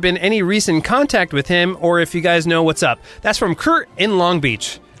if there had been any recent contact with him or if you guys know what's up. That's from Kurt in Long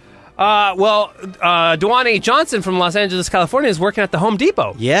Beach. Dewan A. Johnson from Los Angeles, California is working at the Home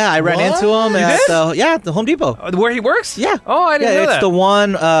Depot. Yeah, I ran into him at the Home Depot. Where he works? Yeah. Oh, I didn't know that. It's the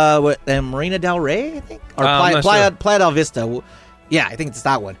one with Marina Del Rey, I think? Or Playa del Vista. Yeah, I think it's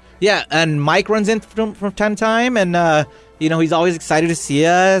that one. Yeah, and Mike runs in from time to time, and he's always excited to see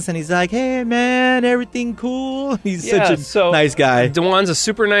us, and he's like, "Hey, man, everything cool?" He's such a nice guy. Dewan's a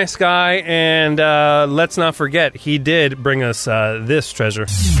super nice guy, and let's not forget, he did bring us this treasure.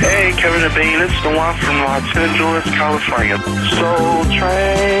 Hey, Kevin and Bean, it's Dewan from Los Angeles, California. Soul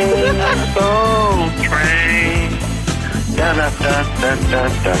Train, Soul Train. Da da da da da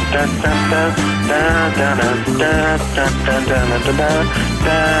da da da da da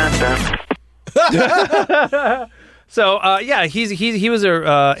da da. So he was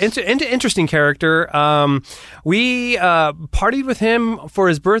a interesting character. We partied with him for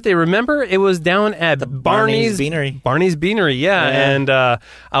his birthday. Remember, it was down at Barney's Beanery. Barney's Beanery, yeah. And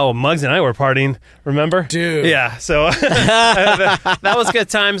Muggs and I were partying. Remember, dude? Yeah. So that was good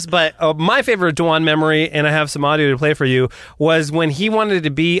times. But my favorite Dewan memory, and I have some audio to play for you, was when he wanted to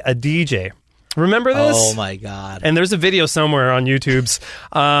be a DJ. Remember this? Oh my God! And there's a video somewhere on YouTube's.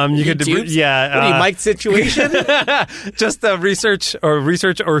 YouTube's? What are you, Mike situation? Just research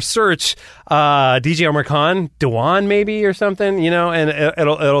or search DJ Omar Khan, Dewan maybe or something, and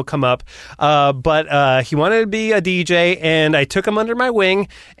it'll come up. But he wanted to be a DJ, and I took him under my wing,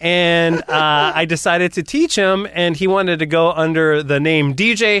 and I decided to teach him, and he wanted to go under the name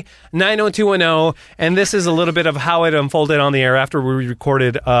DJ 90210, and this is a little bit of how it unfolded on the air after we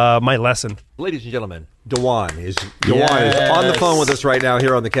recorded my lesson. Ladies and gentlemen, Dewan is on the phone with us right now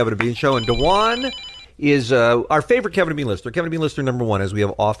here on the Kevin and Bean Show. And Dewan is our favorite Kevin and Bean listener. Kevin and Bean listener number 1, as we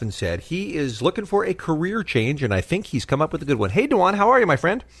have often said. He is looking for a career change, and I think he's come up with a good one. Hey, Dewan, how are you, my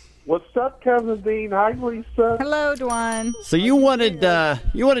friend? What's up, Kevin and Bean? Hi, Lisa. Hello, Dewan. So you wanted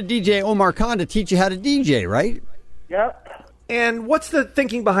DJ Omar Khan to teach you how to DJ, right? Yep. And what's the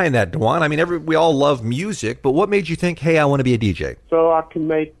thinking behind that, Dewan? I mean, we all love music, but what made you think, hey, I want to be a DJ? So I can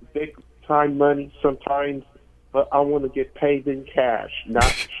make big time money sometimes, but I want to get paid in cash,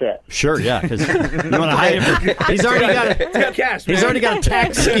 not check. Sure, yeah, because you want to hide him. He's already got a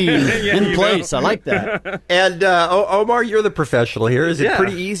tax scheme in place. I like that. And Omar, you're the professional here. Is it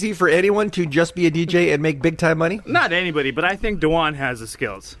pretty easy for anyone to just be a DJ and make big time money? Not anybody, but I think Dewan has the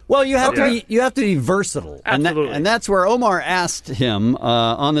skills. Well, you have to be versatile. Absolutely. And that's where Omar asked him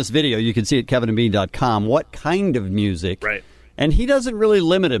on this video. You can see it at kevinandbean.com what kind of music. Right. And he doesn't really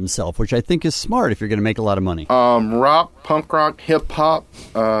limit himself, which I think is smart if you're going to make a lot of money. Rock, punk rock, hip hop,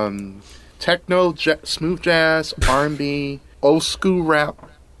 techno, smooth jazz, R&B, old school rap,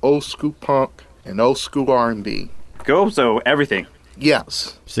 old school punk, and old school R&B. So everything.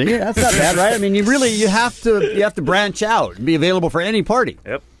 Yes. See, that's not bad, right? I mean, you have to branch out and be available for any party.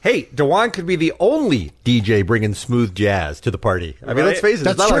 Yep. Hey, Dewan could be the only DJ bringing smooth jazz to the party. I mean, let's face it,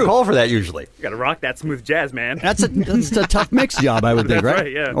 That's there's not true. a call for that usually. You got to rock that smooth jazz, man. That's a tough mix job, I would think, That's right?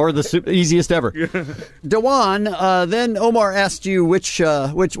 right, yeah. Or the easiest ever. Dewan, then Omar asked you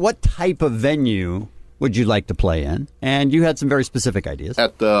what type of venue would you like to play in? And you had some very specific ideas.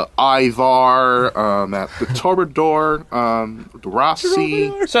 At the Ivar, at the Torbador, the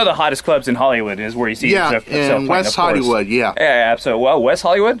Rossi. So the hottest clubs in Hollywood is where you see yourself in playing, West of course. Hollywood, yeah. Yeah, absolutely. Well, West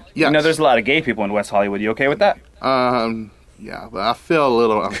Hollywood? Yes. There's a lot of gay people in West Hollywood. You okay with that? Yeah, but I feel a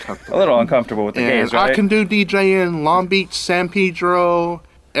little uncomfortable. A little uncomfortable with the And gays, right? I can do DJ in Long Beach, San Pedro,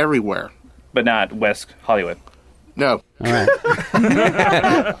 everywhere. But not West Hollywood. No. All right.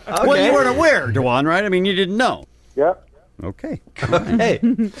 Well, you weren't aware, Dewan, right? I mean, you didn't know. Yep. Okay. Hey.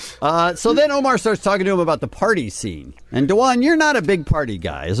 So then Omar starts talking to him about the party scene. And Dewan, you're not a big party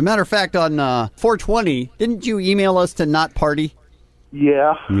guy. As a matter of fact, on 420, didn't you email us to not party?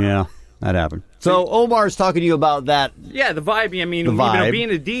 Yeah. Yeah, that happened. So Omar's talking to you about that. Yeah, the vibe. I mean, The vibe.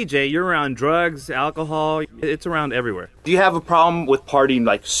 being a DJ, you're around drugs, alcohol. It's around everywhere. Do you have a problem with partying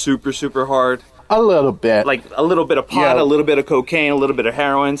like super, super hard? A little bit. Like a little bit of pot, Yeah. a little bit of cocaine, a little bit of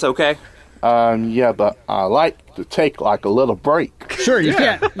heroin's okay? Yeah, but I like to take like a little break. Sure, you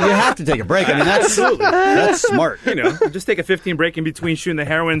can't. You have to take a break. I mean, that's smart. You know, just take a 15 break in between shooting the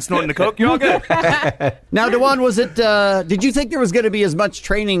heroin and snorting the coke. You're all good. Now, Dewan, was it? Did you think there was going to be as much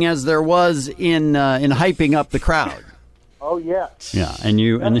training as there was in hyping up the crowd? Oh, yeah. Yeah, and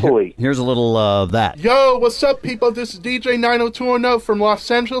here's a little of that. Yo, what's up, people? This is DJ 90210 from Los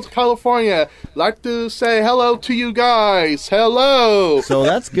Angeles, California. Like to say hello to you guys. Hello. So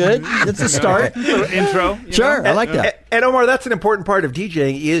that's good. It's a start. Intro. Sure, I like that. And Omar, that's an important part of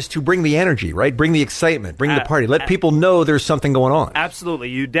DJing is to bring the energy, right? Bring the excitement, bring the party. Let people know there's something going on. Absolutely.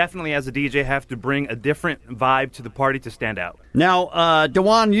 You definitely, as a DJ, have to bring a different vibe to the party to stand out. Now,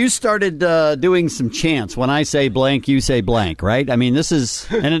 Dewan, you started doing some chants. When I say blank, you say blank, right? I mean, this is,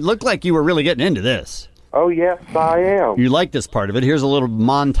 and it looked like you were really getting into this. Oh, yes, I am. You like this part of it. Here's a little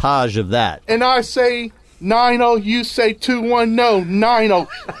montage of that. And I say 9-0, you say 2-1, 9-0.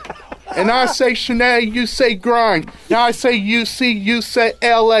 And I say Shanae, you say grind. Now I say UC, you say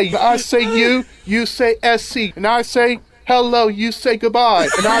LA. I say you say SC. And I say hello, you say goodbye.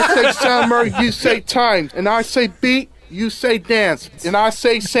 And I say summer, you say time. And I say beat, you say dance. And I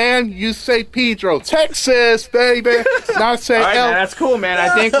say San, you say Pedro. Texas, baby. And I say All right, man, that's cool, man.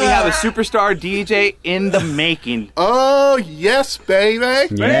 I think we have a superstar DJ in the making. Oh, yes, baby.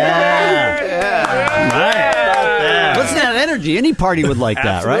 Listen to that energy. Any party would like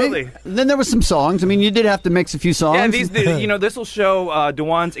that, Absolutely. right? Then there was some songs. I mean, you did have to mix a few songs. Yeah, this will show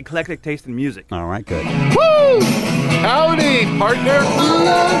Dewan's eclectic taste in music. All right, good. Woo! Howdy, partner.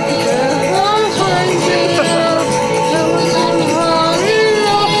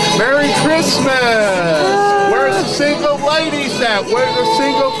 Merry Christmas! Where's the single ladies at? Where's the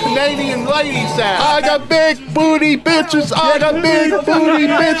single Canadian ladies at? I got big booty bitches. I got big booty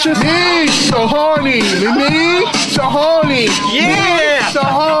bitches. Me, so horny. Me, so horny. Yeah! Me, so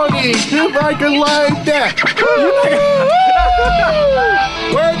horny. You like it like that.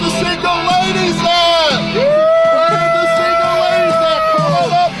 Where's the single ladies at? Where's the single ladies at? Come on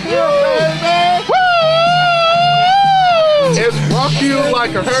up here, baby. It's Rock You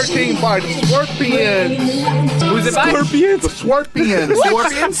Like a Hurricane by the Scorpions. Who's it by? The Scorpions.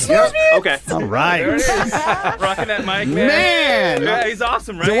 Scorpions? Yep. Okay. All right. There it is. Rocking that mic, Man. Yeah, he's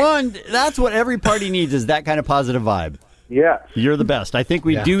awesome, right? Dewan, that's what every party needs is that kind of positive vibe. Yeah. You're the best. I think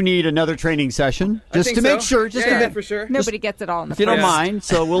we do need another training session just to make sure. Just to make, for sure. Nobody gets it all in the if you don't first mind.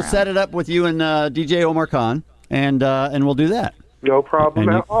 So we'll set it up with you and DJ Omar Khan, and we'll do that. No problem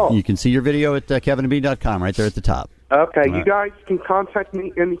And at all. you can see your video at kevinandb.com right there at the top. Okay, All you guys can contact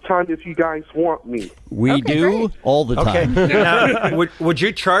me anytime if you guys want me. We do all the time. Now, would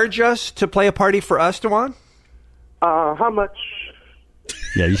you charge us to play a party for us, Dewan? How much?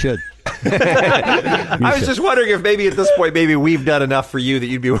 Yeah, you should. I was just wondering if maybe at this point, maybe we've done enough for you that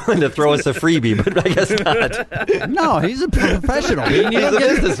you'd be willing to throw us a freebie, but I guess not. No, he's a professional. He's a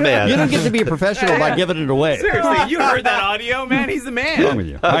businessman. You don't get to be a professional by giving it away. Seriously, you heard that audio, man? He's the man. What's wrong with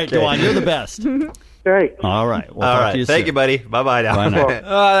you? All right, Dewan, you're the best. Hey. All right. We'll All talk right. to you Thank soon. you, buddy. Bye-bye now. Bye now.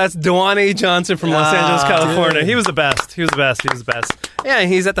 That's Dewan A. Johnson from Los Angeles, California. dude. He was the best. He was the best. He was the best. Yeah,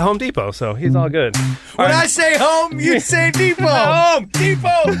 he's at the Home Depot, so he's all good. When I say home, you say Depot. Home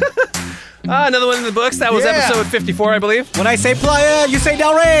Depot. Another one in the books. That was Yeah. episode 54, I believe. When I say playa, you say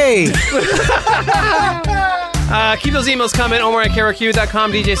Del Rey. Keep those emails coming. Omar at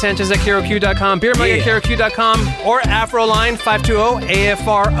KROQ.com, DJ Sanchez at KROQ.com, Beermug at KROQ.com, or AfroLine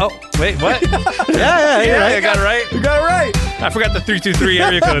 520-AFRO. Wait, what? Yeah, you're right. I got it right. You got it right. I forgot the 323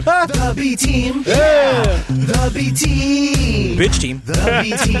 area code. The B team. Yeah. The B team. Bitch team. The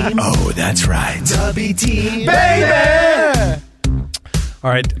B team. Oh, that's right. The B team. Baby. All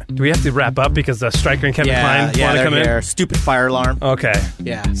right. Do we have to wrap up because Stryker and Kevin Klein want to they're come here. in? Stupid fire alarm. Okay.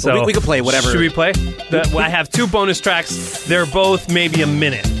 Yeah. So we could play whatever. Should we play? I have two bonus tracks. They're both maybe a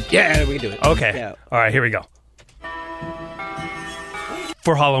minute. Yeah, we can do it. Okay. Yeah. All right, here we go.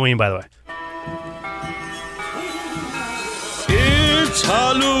 For Halloween, by the way. It's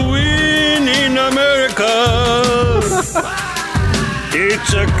Halloween in America.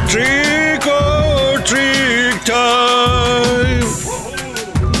 It's a trick or treat time.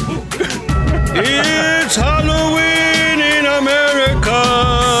 It's Halloween in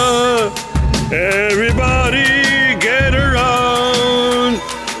America. Everybody get around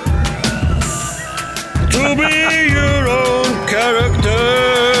to be your own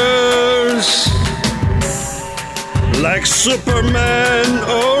characters, like Superman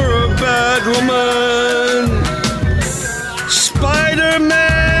or a Batwoman,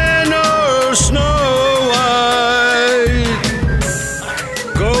 Spider-Man or Snow White.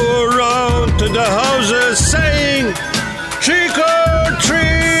 Go around to the houses saying, trick or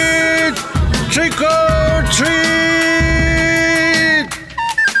treat, trick or treat.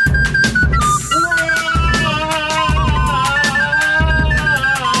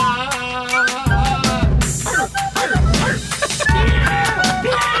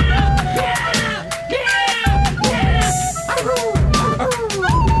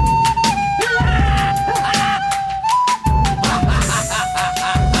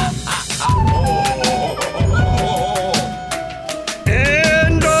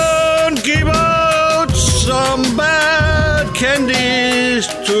 And don't give out some bad candies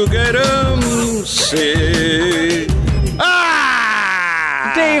to get 'em sick.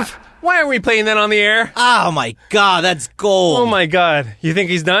 Dave, why are we playing that on the air? Oh my God, that's gold. Oh my God. You think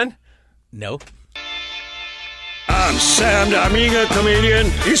he's done? No. I'm Sam Darming, a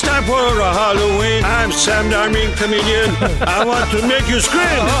comedian. It's time for a Halloween. I'm Sam Darming, comedian. I want to make you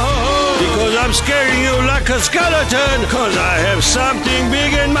scream because I'm scaring you like a skeleton. Cause I have something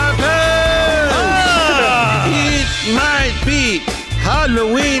big in my pants. It might be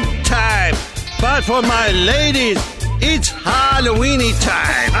Halloween time, but for my ladies, it's Halloweeny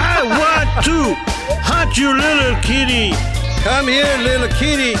time. I want to hunt you, little kitty. Come here, little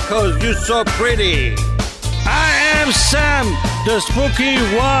kitty, cause you're so pretty. I am Sam, the spooky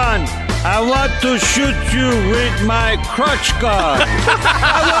one. I want to shoot you with my crotch gun.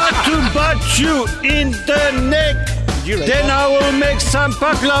 I want to butt you in the neck. Then I will make some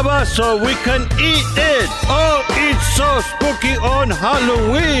baklava so we can eat it. Oh, it's so spooky on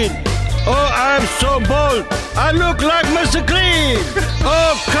Halloween. Oh, I'm so bold. I look like Mr. Clean.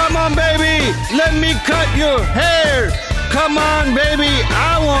 Oh, come on, baby. Let me cut your hair. Come on, baby.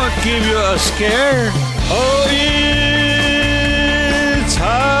 I won't give you a scare. Oh, it's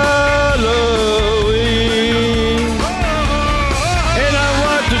Halloween. And I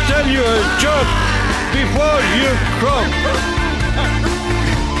want to tell you a joke before you croak.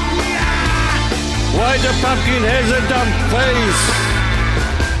 Why the pumpkin has a dumb face?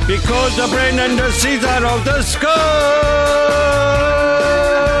 Because the brain and the seeds are of the skull.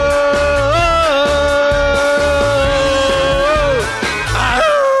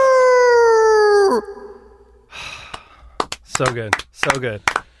 So good. So good.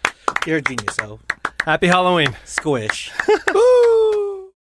 You're a genius, though. Happy Halloween. Squish.